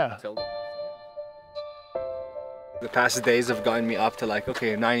 Yeah. The past days have gotten me up to like,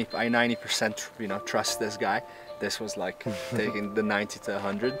 okay, I 90%, you know, trust this guy. This was like taking the 90 to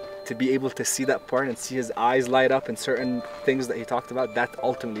 100. To be able to see that part and see his eyes light up in certain things that he talked about, that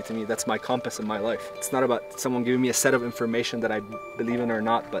ultimately to me, that's my compass in my life. It's not about someone giving me a set of information that I believe in or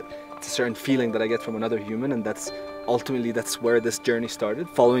not, but it's a certain feeling that I get from another human, and that's ultimately, that's where this journey started.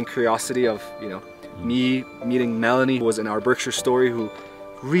 Following curiosity of, you know, me meeting Melanie, who was in our Berkshire story, who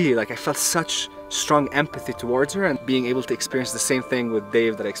really, like, I felt such strong empathy towards her, and being able to experience the same thing with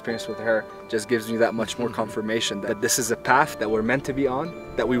Dave that I experienced with her just gives me that much more confirmation that this is a path that we're meant to be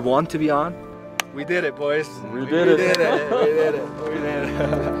on, that we want to be on. We did it, boys. We did it. We did it. We did it. We did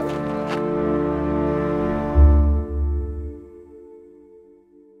it.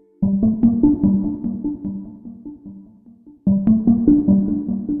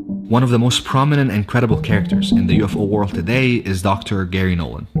 One of the most prominent and credible characters in the UFO world today is Dr. Gary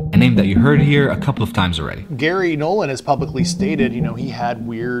Nolan, a name that you heard here a couple of times already. Gary Nolan has publicly stated, you know, he had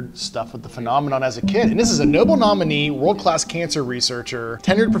weird stuff with the phenomenon as a kid. And this is a Nobel nominee, world-class cancer researcher,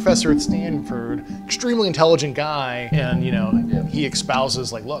 tenured professor at Stanford, extremely intelligent guy. And, you know, he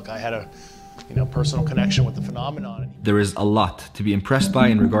espouses like, look, I had a, you know, personal connection with the phenomenon. There is a lot to be impressed by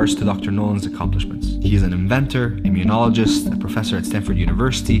in regards to Dr. Nolan's accomplishments. He is an inventor, immunologist, a professor at Stanford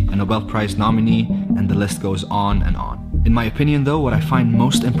University, a Nobel Prize nominee, and the list goes on and on. In my opinion though, what I find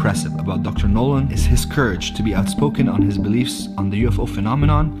most impressive about Dr. Nolan is his courage to be outspoken on his beliefs on the UFO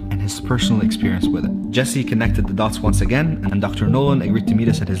phenomenon and his personal experience with it. Jesse connected the dots once again, and Dr. Nolan agreed to meet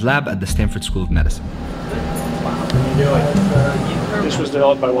us at his lab at the Stanford School of Medicine. This was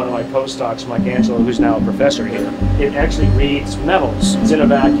developed by one of my postdocs, Mike Angelo, who's now a professor here. It actually reads metals. It's in a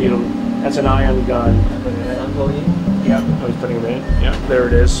vacuum. That's an ion gun. Yeah, I was putting them in. Yeah, there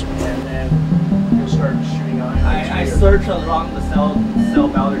it is. And then you start shooting ions. I searched along the cell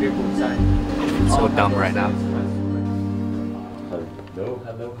boundary side. I'm so dumb right now.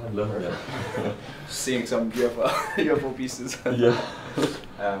 Hello. Seeing some UFO pieces. Yeah.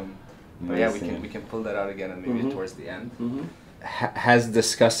 But yeah, we can pull that out again and maybe towards the end. Has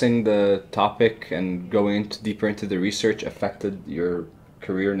discussing the topic and going deeper into the research affected your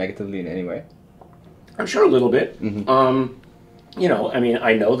career negatively in any way? I'm sure a little bit. You know, I mean,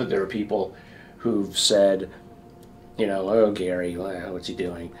 I know that there are people who've said, you know, oh, Gary, what's he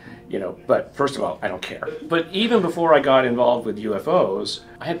doing? You know, but first of all, I don't care. But even before I got involved with UFOs,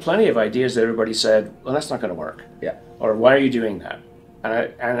 I had plenty of ideas that everybody said, well, that's not going to work. Yeah. Or why are you doing that?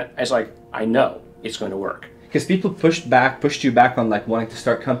 And it's like, I know it's going to work. Because people pushed you back on like wanting to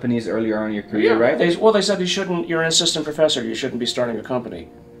start companies earlier on in your career, right? They said you shouldn't, you're an assistant professor, you shouldn't be starting a company.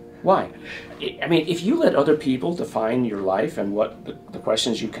 Why? I mean, if you let other people define your life and what the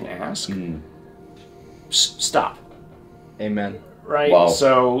questions you can ask, stop. Amen. Right? Wow.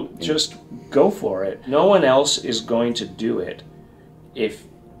 So just go for it. No one else is going to do it. If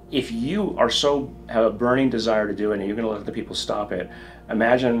you are have a burning desire to do it and you're going to let the people stop it,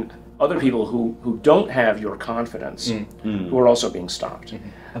 imagine other people who don't have your confidence, who are also being stopped.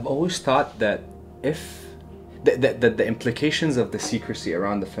 I've always thought that if the implications of the secrecy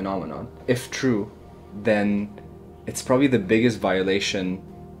around the phenomenon, if true, then it's probably the biggest violation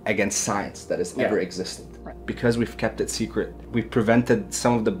against science that has ever existed. Right. Because we've kept it secret, we've prevented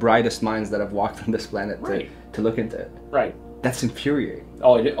some of the brightest minds that have walked on this planet to look into it. Right. That's infuriating.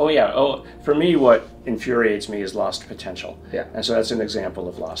 Oh yeah. Oh, for me, what infuriates me is lost potential. Yeah. And so that's an example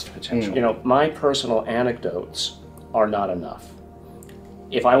of lost potential. You know, my personal anecdotes are not enough.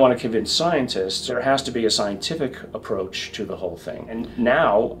 if I want to convince scientists, there has to be a scientific approach to the whole thing. And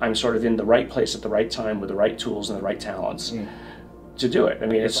now I'm sort of in the right place at the right time with the right tools and the right talents to do it. I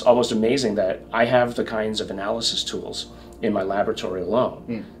mean, it's almost amazing that I have the kinds of analysis tools in my laboratory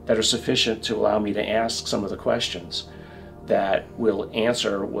alone that are sufficient to allow me to ask some of the questions that will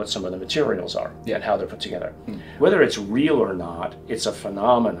answer what some of the materials are and how they're put together. Whether it's real or not, it's a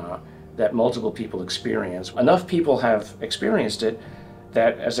phenomena that multiple people experience. Enough people have experienced it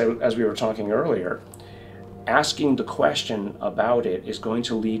that, as we were talking earlier, asking the question about it is going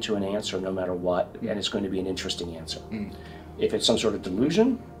to lead to an answer no matter what, and it's going to be an interesting answer. If it's some sort of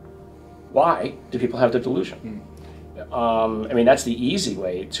delusion, why do people have the delusion? I mean, that's the easy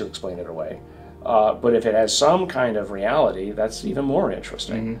way to explain it away. But if it has some kind of reality, that's even more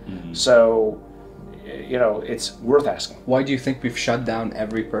interesting. So, you know, it's worth asking. Why do you think we've shut down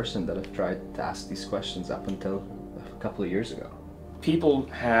every person that have tried to ask these questions up until a couple of years ago? People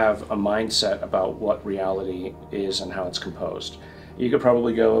have a mindset about what reality is and how it's composed. You could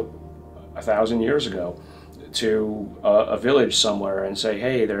probably go 1,000 years ago to a village somewhere and say,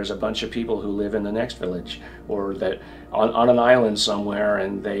 hey, there's a bunch of people who live in the next village, or that on an island somewhere,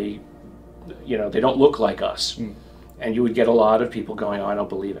 and they, you know, they don't look like us. And you would get a lot of people going, oh, I don't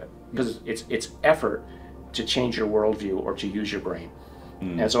believe it. Because it's effort to change your worldview or to use your brain.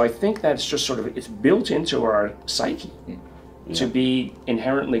 And so I think that's just sort of, it's built into our psyche to be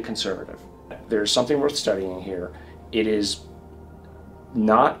inherently conservative. There's something worth studying here. It is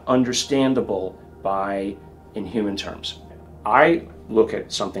not understandable in human terms. I look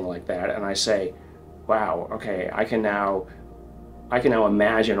at something like that and I say, wow, okay, I can now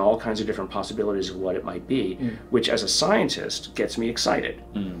imagine all kinds of different possibilities of what it might be, which as a scientist gets me excited.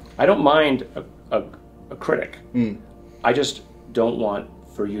 I don't mind a critic. I just don't want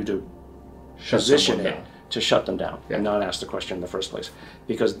for you to position it to shut them down and not ask the question in the first place,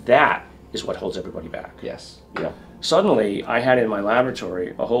 because that is what holds everybody back. Yes. You know, suddenly I had in my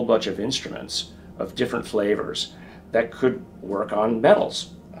laboratory a whole bunch of instruments of different flavors that could work on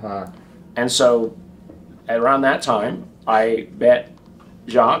metals. And so around that time, I bet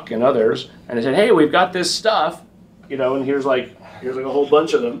Jacques and others, and I said, hey, we've got this stuff, you know, and here's like a whole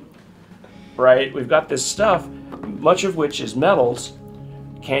bunch of them, right? We've got this stuff, much of which is metals.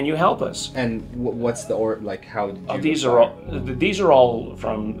 Can you help us? And what's the how did you these are all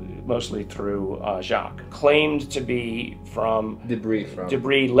from mostly through Jacques, claimed to be from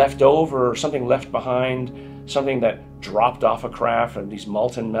debris left over, or something left behind, something that dropped off a craft, and these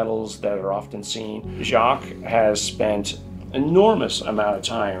molten metals that are often seen. Jacques has spent enormous amount of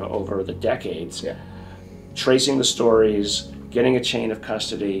time over the decades tracing the stories, getting a chain of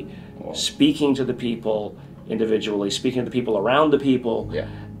custody, speaking to the people individually, speaking to the people around the people,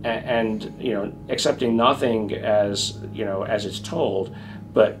 and you know, accepting nothing as, you know, as it's told,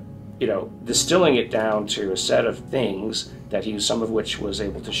 but, you know, distilling it down to a set of things that some of which was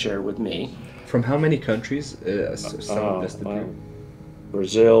able to share with me. From how many countries some of this debris?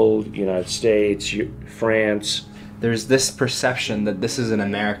 Brazil, United States, France. There's this perception that this is an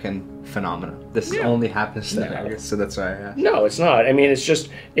American phenomenon. This only happens to Americans, so that's why I asked. No, it's not. I mean,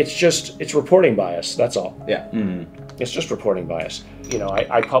 it's reporting bias. That's all. Yeah. It's just reporting bias. You know,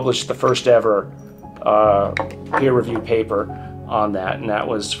 I published the first ever peer-reviewed paper on that, and that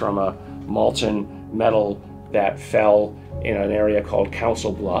was from a molten metal that fell in an area called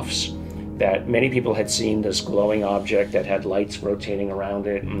Council Bluffs, that many people had seen this glowing object that had lights rotating around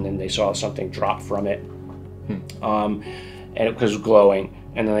it, and then they saw something drop from it. And it was glowing,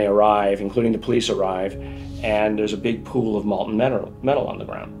 and then they arrive, including the police arrive, and there's a big pool of molten metal on the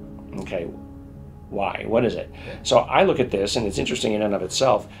ground. Okay, why? What is it? So I look at this, and it's interesting in and of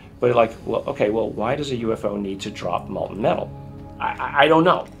itself, but like, well, okay, well, why does a UFO need to drop molten metal? I don't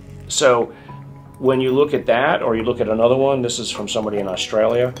know. So when you look at that, or you look at another one, this is from somebody in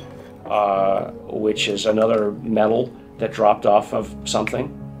Australia, which is another metal that dropped off of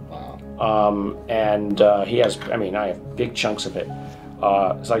something. And he has, I mean, I have big chunks of it.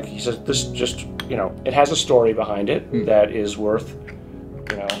 It's like, he says, this just, you know, it has a story behind it that is worth,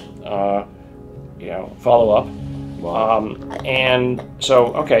 follow up. And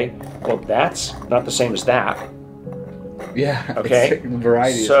so, okay, well, that's not the same as that. Yeah. Okay.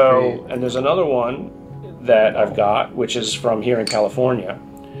 Variety. So, and there's another one that I've got, which is from here in California.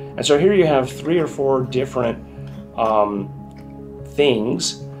 And so here you have 3 or 4 different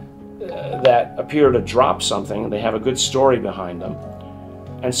things that appear to drop something. They have a good story behind them.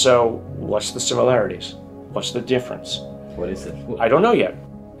 And so what's the similarities? What's the difference? What is it? I don't know yet.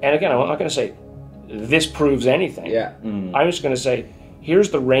 And again, I'm not going to say this proves anything. Yeah. I'm just going to say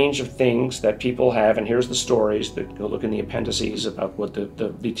here's the range of things that people have, and here's the stories that go look in the appendices about what the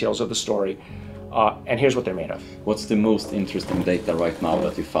details of the story, and here's what they're made of. What's the most interesting data right now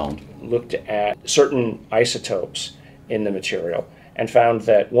that you found? Looked at certain isotopes in the material and found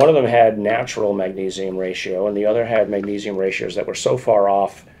that one of them had natural magnesium ratio and the other had magnesium ratios that were so far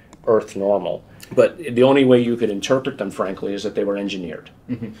off Earth normal. But the only way you could interpret them, frankly, is that they were engineered.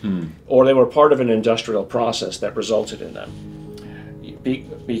 Or they were part of an industrial process that resulted in them.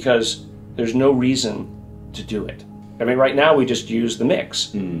 Because there's no reason to do it. I mean, right now we just use the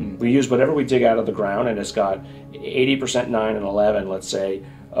mix. We use whatever we dig out of the ground, and it's got 80%, 9, and 11, let's say,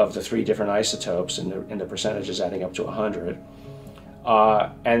 of the 3 different isotopes, and the percentages adding up to 100.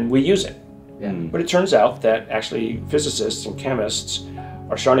 And we use it. But it turns out that actually physicists and chemists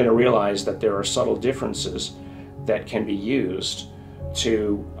are starting to realize that there are subtle differences that can be used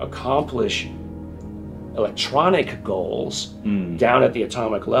to accomplish electronic goals down at the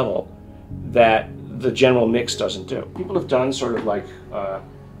atomic level that the general mix doesn't do. People have done sort of like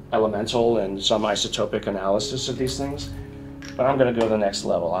elemental and some isotopic analysis of these things, but I'm going to go to the next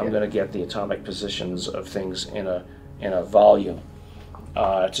level. I'm going to get the atomic positions of things in a volume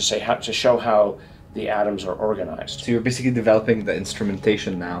to show how the atoms are organized. So you're basically developing the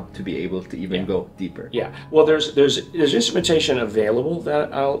instrumentation now to be able to even go deeper. Yeah. Well, there's instrumentation available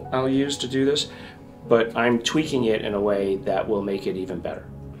that I'll use to do this, but I'm tweaking it in a way that will make it even better.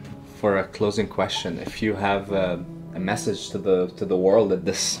 For a closing question, if you have a message to the world at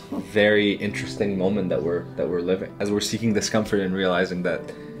this very interesting moment that we're living, as we're seeking discomfort and realizing that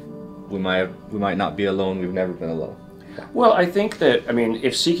we might not be alone, we've never been alone. Well, I think that, I mean,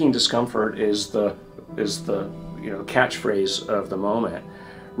 if seeking discomfort is the catchphrase of the moment,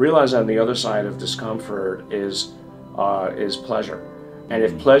 realize on the other side of discomfort is pleasure. And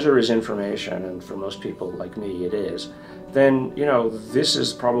if pleasure is information, and for most people like me it is, then this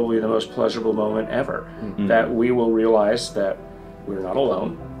is probably the most pleasurable moment ever. That we will realize that we're not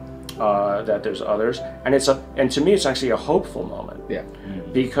alone, that there's others, and to me it's actually a hopeful moment. Yeah.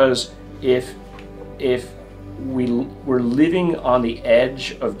 Because if we're living on the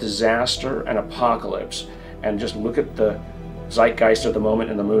edge of disaster and apocalypse, and just look at the zeitgeist of the moment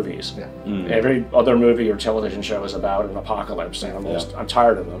in the movies. Every other movie or television show is about an apocalypse, and I'm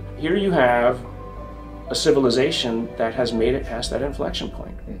tired of them. Here you have a civilization that has made it past that inflection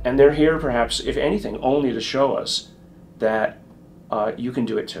point. And they're here, perhaps, if anything, only to show us that you can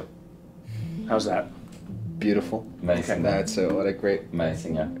do it too. How's that? Beautiful. Amazing. That's what a great...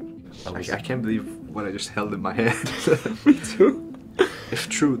 Amazing, yeah. I can't believe what I just held in my hand. Me too. If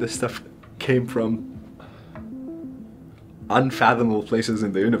true, this stuff came from unfathomable places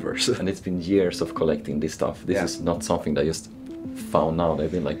in the universe. And it's been years of collecting this stuff. This is not something that I just found now.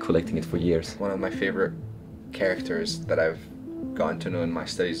 They've been like collecting it for years. One of my favorite characters that I've gotten to know in my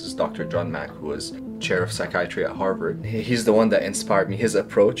studies is Dr. John Mack, who was chair of psychiatry at Harvard. He's the one that inspired me, his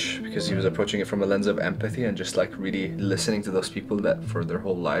approach, because he was approaching it from a lens of empathy and just like really listening to those people that for their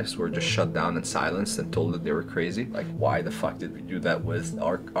whole lives were just shut down and silenced and told that they were crazy. Like, why the fuck did we do that with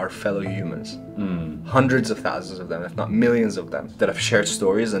our fellow humans? Hundreds of thousands of them, if not millions of them, that have shared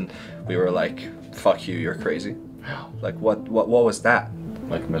stories, and we were like, fuck you, you're crazy. Like, what was that?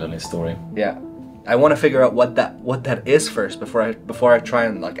 Like Melanie's story. Yeah. I want to figure out what that is first before I try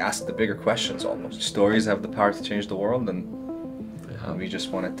and like ask the bigger questions. Almost stories have the power to change the world, and we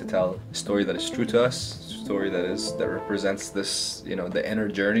just wanted to tell a story that is true to us, a story that represents this, the inner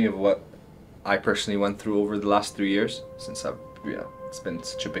journey of what I personally went through over the last 3 years, since it's been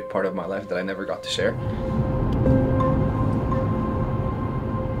such a big part of my life that I never got to share.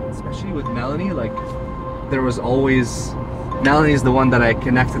 Especially with Melanie, like there was always. Melanie is the one that I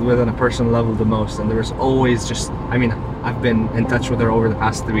connected with on a personal level the most, and there was always I've been in touch with her over the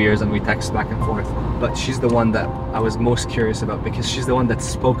past 3 years and we text back and forth, but she's the one that I was most curious about because she's the one that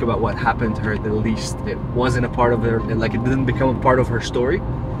spoke about what happened to her the least. It wasn't a part of her, like it didn't become a part of her story.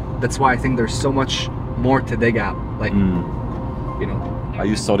 That's why I think there's so much more to dig out, like, I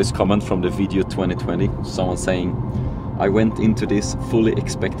just saw this comment from the video 2020, someone saying, I went into this fully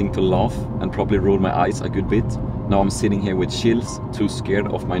expecting to laugh and probably roll my eyes a good bit. Now I'm sitting here with chills, too scared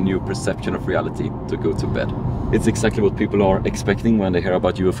of my new perception of reality to go to bed. It's exactly what people are expecting when they hear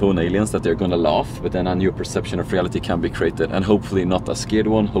about UFO and aliens, that they're gonna laugh, but then a new perception of reality can be created, and hopefully not a scared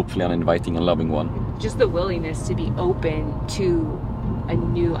one, hopefully an inviting and loving one. Just the willingness to be open to a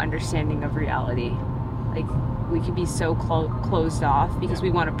new understanding of reality. Like, we can be so closed off because we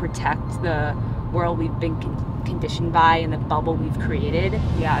want to protect the world we've been conditioned by and the bubble we've created.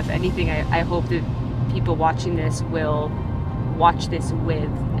 Yeah, if anything, I hope that people watching this will watch this with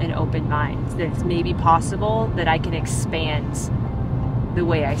an open mind, that it's maybe possible that I can expand the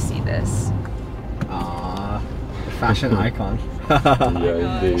way I see this. Fashion icon.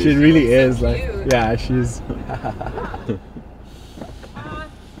 Yeah, indeed. She really is. Like, yeah, she's.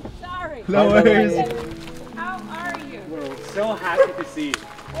 Sorry. No worries. How are you? We're so happy to see you.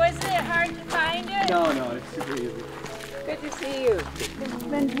 Was it hard to find it? No, it's super easy. Good to see you. It's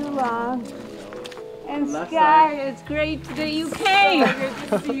been too long. And Left Sky, side. it's great that you came. Good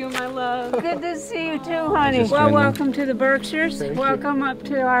to see you, my love. Good to see you too, honey. Just Well, joined in. welcome to the Berkshires. Thank you. Welcome up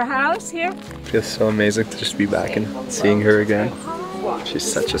to our house here. Feels so amazing to just be back and seeing her again. She's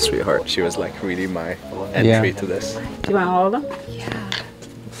such a sweetheart. She was like really my entry to this. Do you want to hold them? Yeah.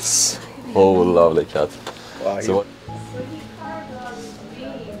 Oh, lovely cat. Wow, So what?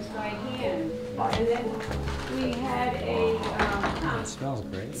 And then we had a It smells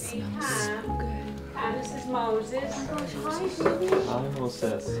great. this is Moses. Hi,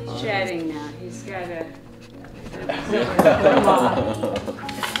 Moses. Shedding now. He's got a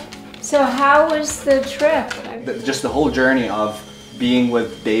So how was the trip? Just the whole journey of being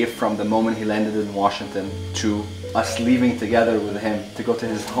with Dave from the moment he landed in Washington to us leaving together with him to go to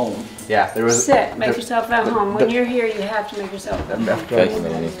his home. Yeah, there was. Sit, make yourself at home. When you're here, you have to make yourself at home.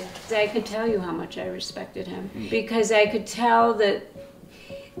 Definitely. I could tell you how much I respected him because I could tell that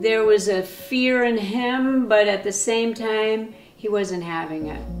there was a fear in him, but at the same time, he wasn't having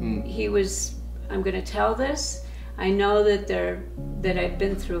it. He was, I'm going to tell this. I know that I've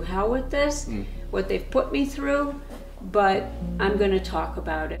been through hell with this, what they've put me through, but I'm going to talk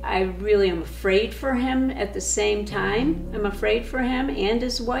about it. I really am afraid for him at the same time. I'm afraid for him and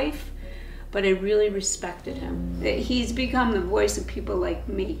his wife, but I really respected him. He's become the voice of people like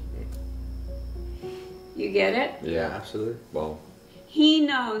me. You get it? Yeah, absolutely. Wow. He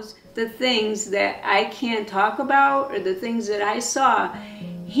knows the things that I can't talk about or the things that I saw.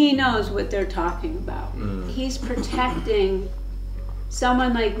 He knows what they're talking about. He's protecting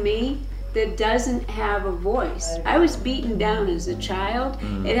someone like me that doesn't have a voice. I was beaten down as a child.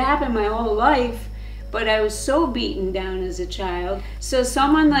 It happened my whole life, but I was so beaten down as a child. So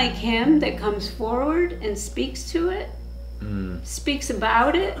someone like him that comes forward and speaks to it, speaks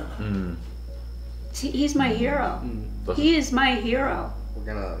about it, he's my hero. He is my hero. We're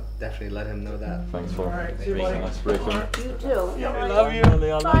gonna definitely let him know that. Thanks for being an icebreaker. You too. Yeah, I love you.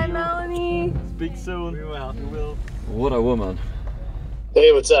 Bye, Melanie. Speak soon. We will. We will. What a woman.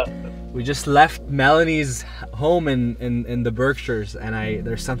 Hey, what's up? We just left Melanie's home in the Berkshires, and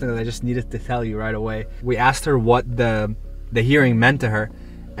there's something that I just needed to tell you right away. We asked her what the hearing meant to her,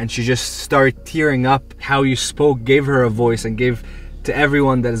 and she just started tearing up. How you spoke gave her a voice and gave to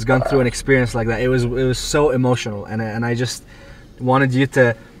everyone that has gone through an experience like that. It was so emotional, and I just wanted you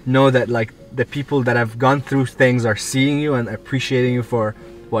to know that like the people that have gone through things are seeing you and appreciating you for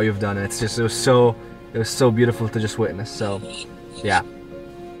what you've done. And it was so beautiful to just witness. So yeah.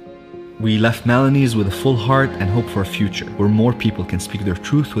 We left Melanie's with a full heart and hope for a future where more people can speak their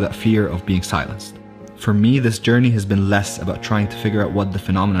truth without fear of being silenced. For me, this journey has been less about trying to figure out what the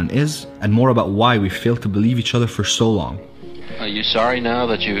phenomenon is and more about why we failed to believe each other for so long. Are you sorry now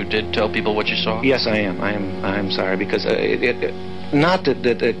that you did tell people what you saw? Yes, I am. I am sorry because not that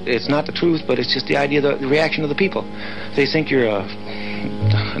it's not the truth, but it's just the idea, the reaction of the people. They think you're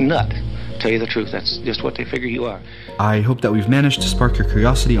a nut. Tell you the truth, that's just what they figure you are. I hope that we've managed to spark your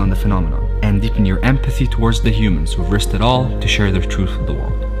curiosity on the phenomenon and deepen your empathy towards the humans who've risked it all to share their truth with the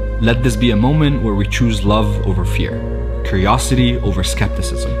world. Let this be a moment where we choose love over fear, curiosity over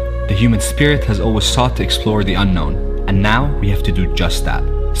skepticism. The human spirit has always sought to explore the unknown, and now we have to do just that.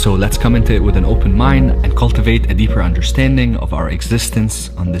 So let's come into it with an open mind and cultivate a deeper understanding of our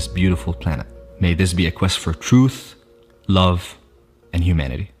existence on this beautiful planet. May this be a quest for truth, love, and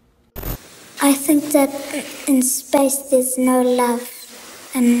humanity. I think that in space there's no love,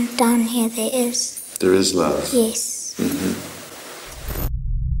 and down here there is. There is love. Yes.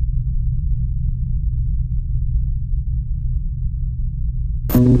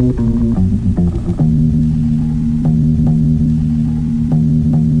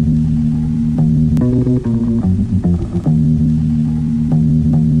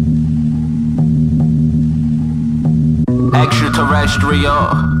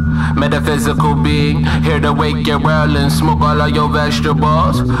 Extraterrestrial, metaphysical being, here to wake your world and smoke all of your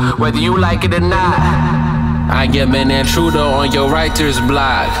vegetables, whether you like it or not. I am an intruder on your writer's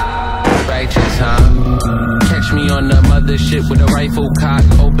block. Righteous, huh? Catch me on the mothership with a rifle cock.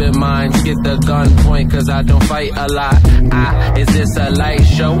 Open mind, get the gun point, cause I don't fight a lot. Is this a light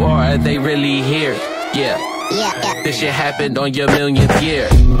show or are they really here? Yeah. This shit happened on your millionth year.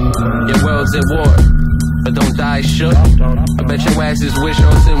 Your world's at war, but don't die shook. I bet your ass is wish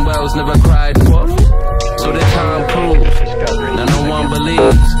Orson Welles never cried wolf. So the time proves, now no one believes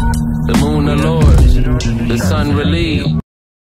unrelieved.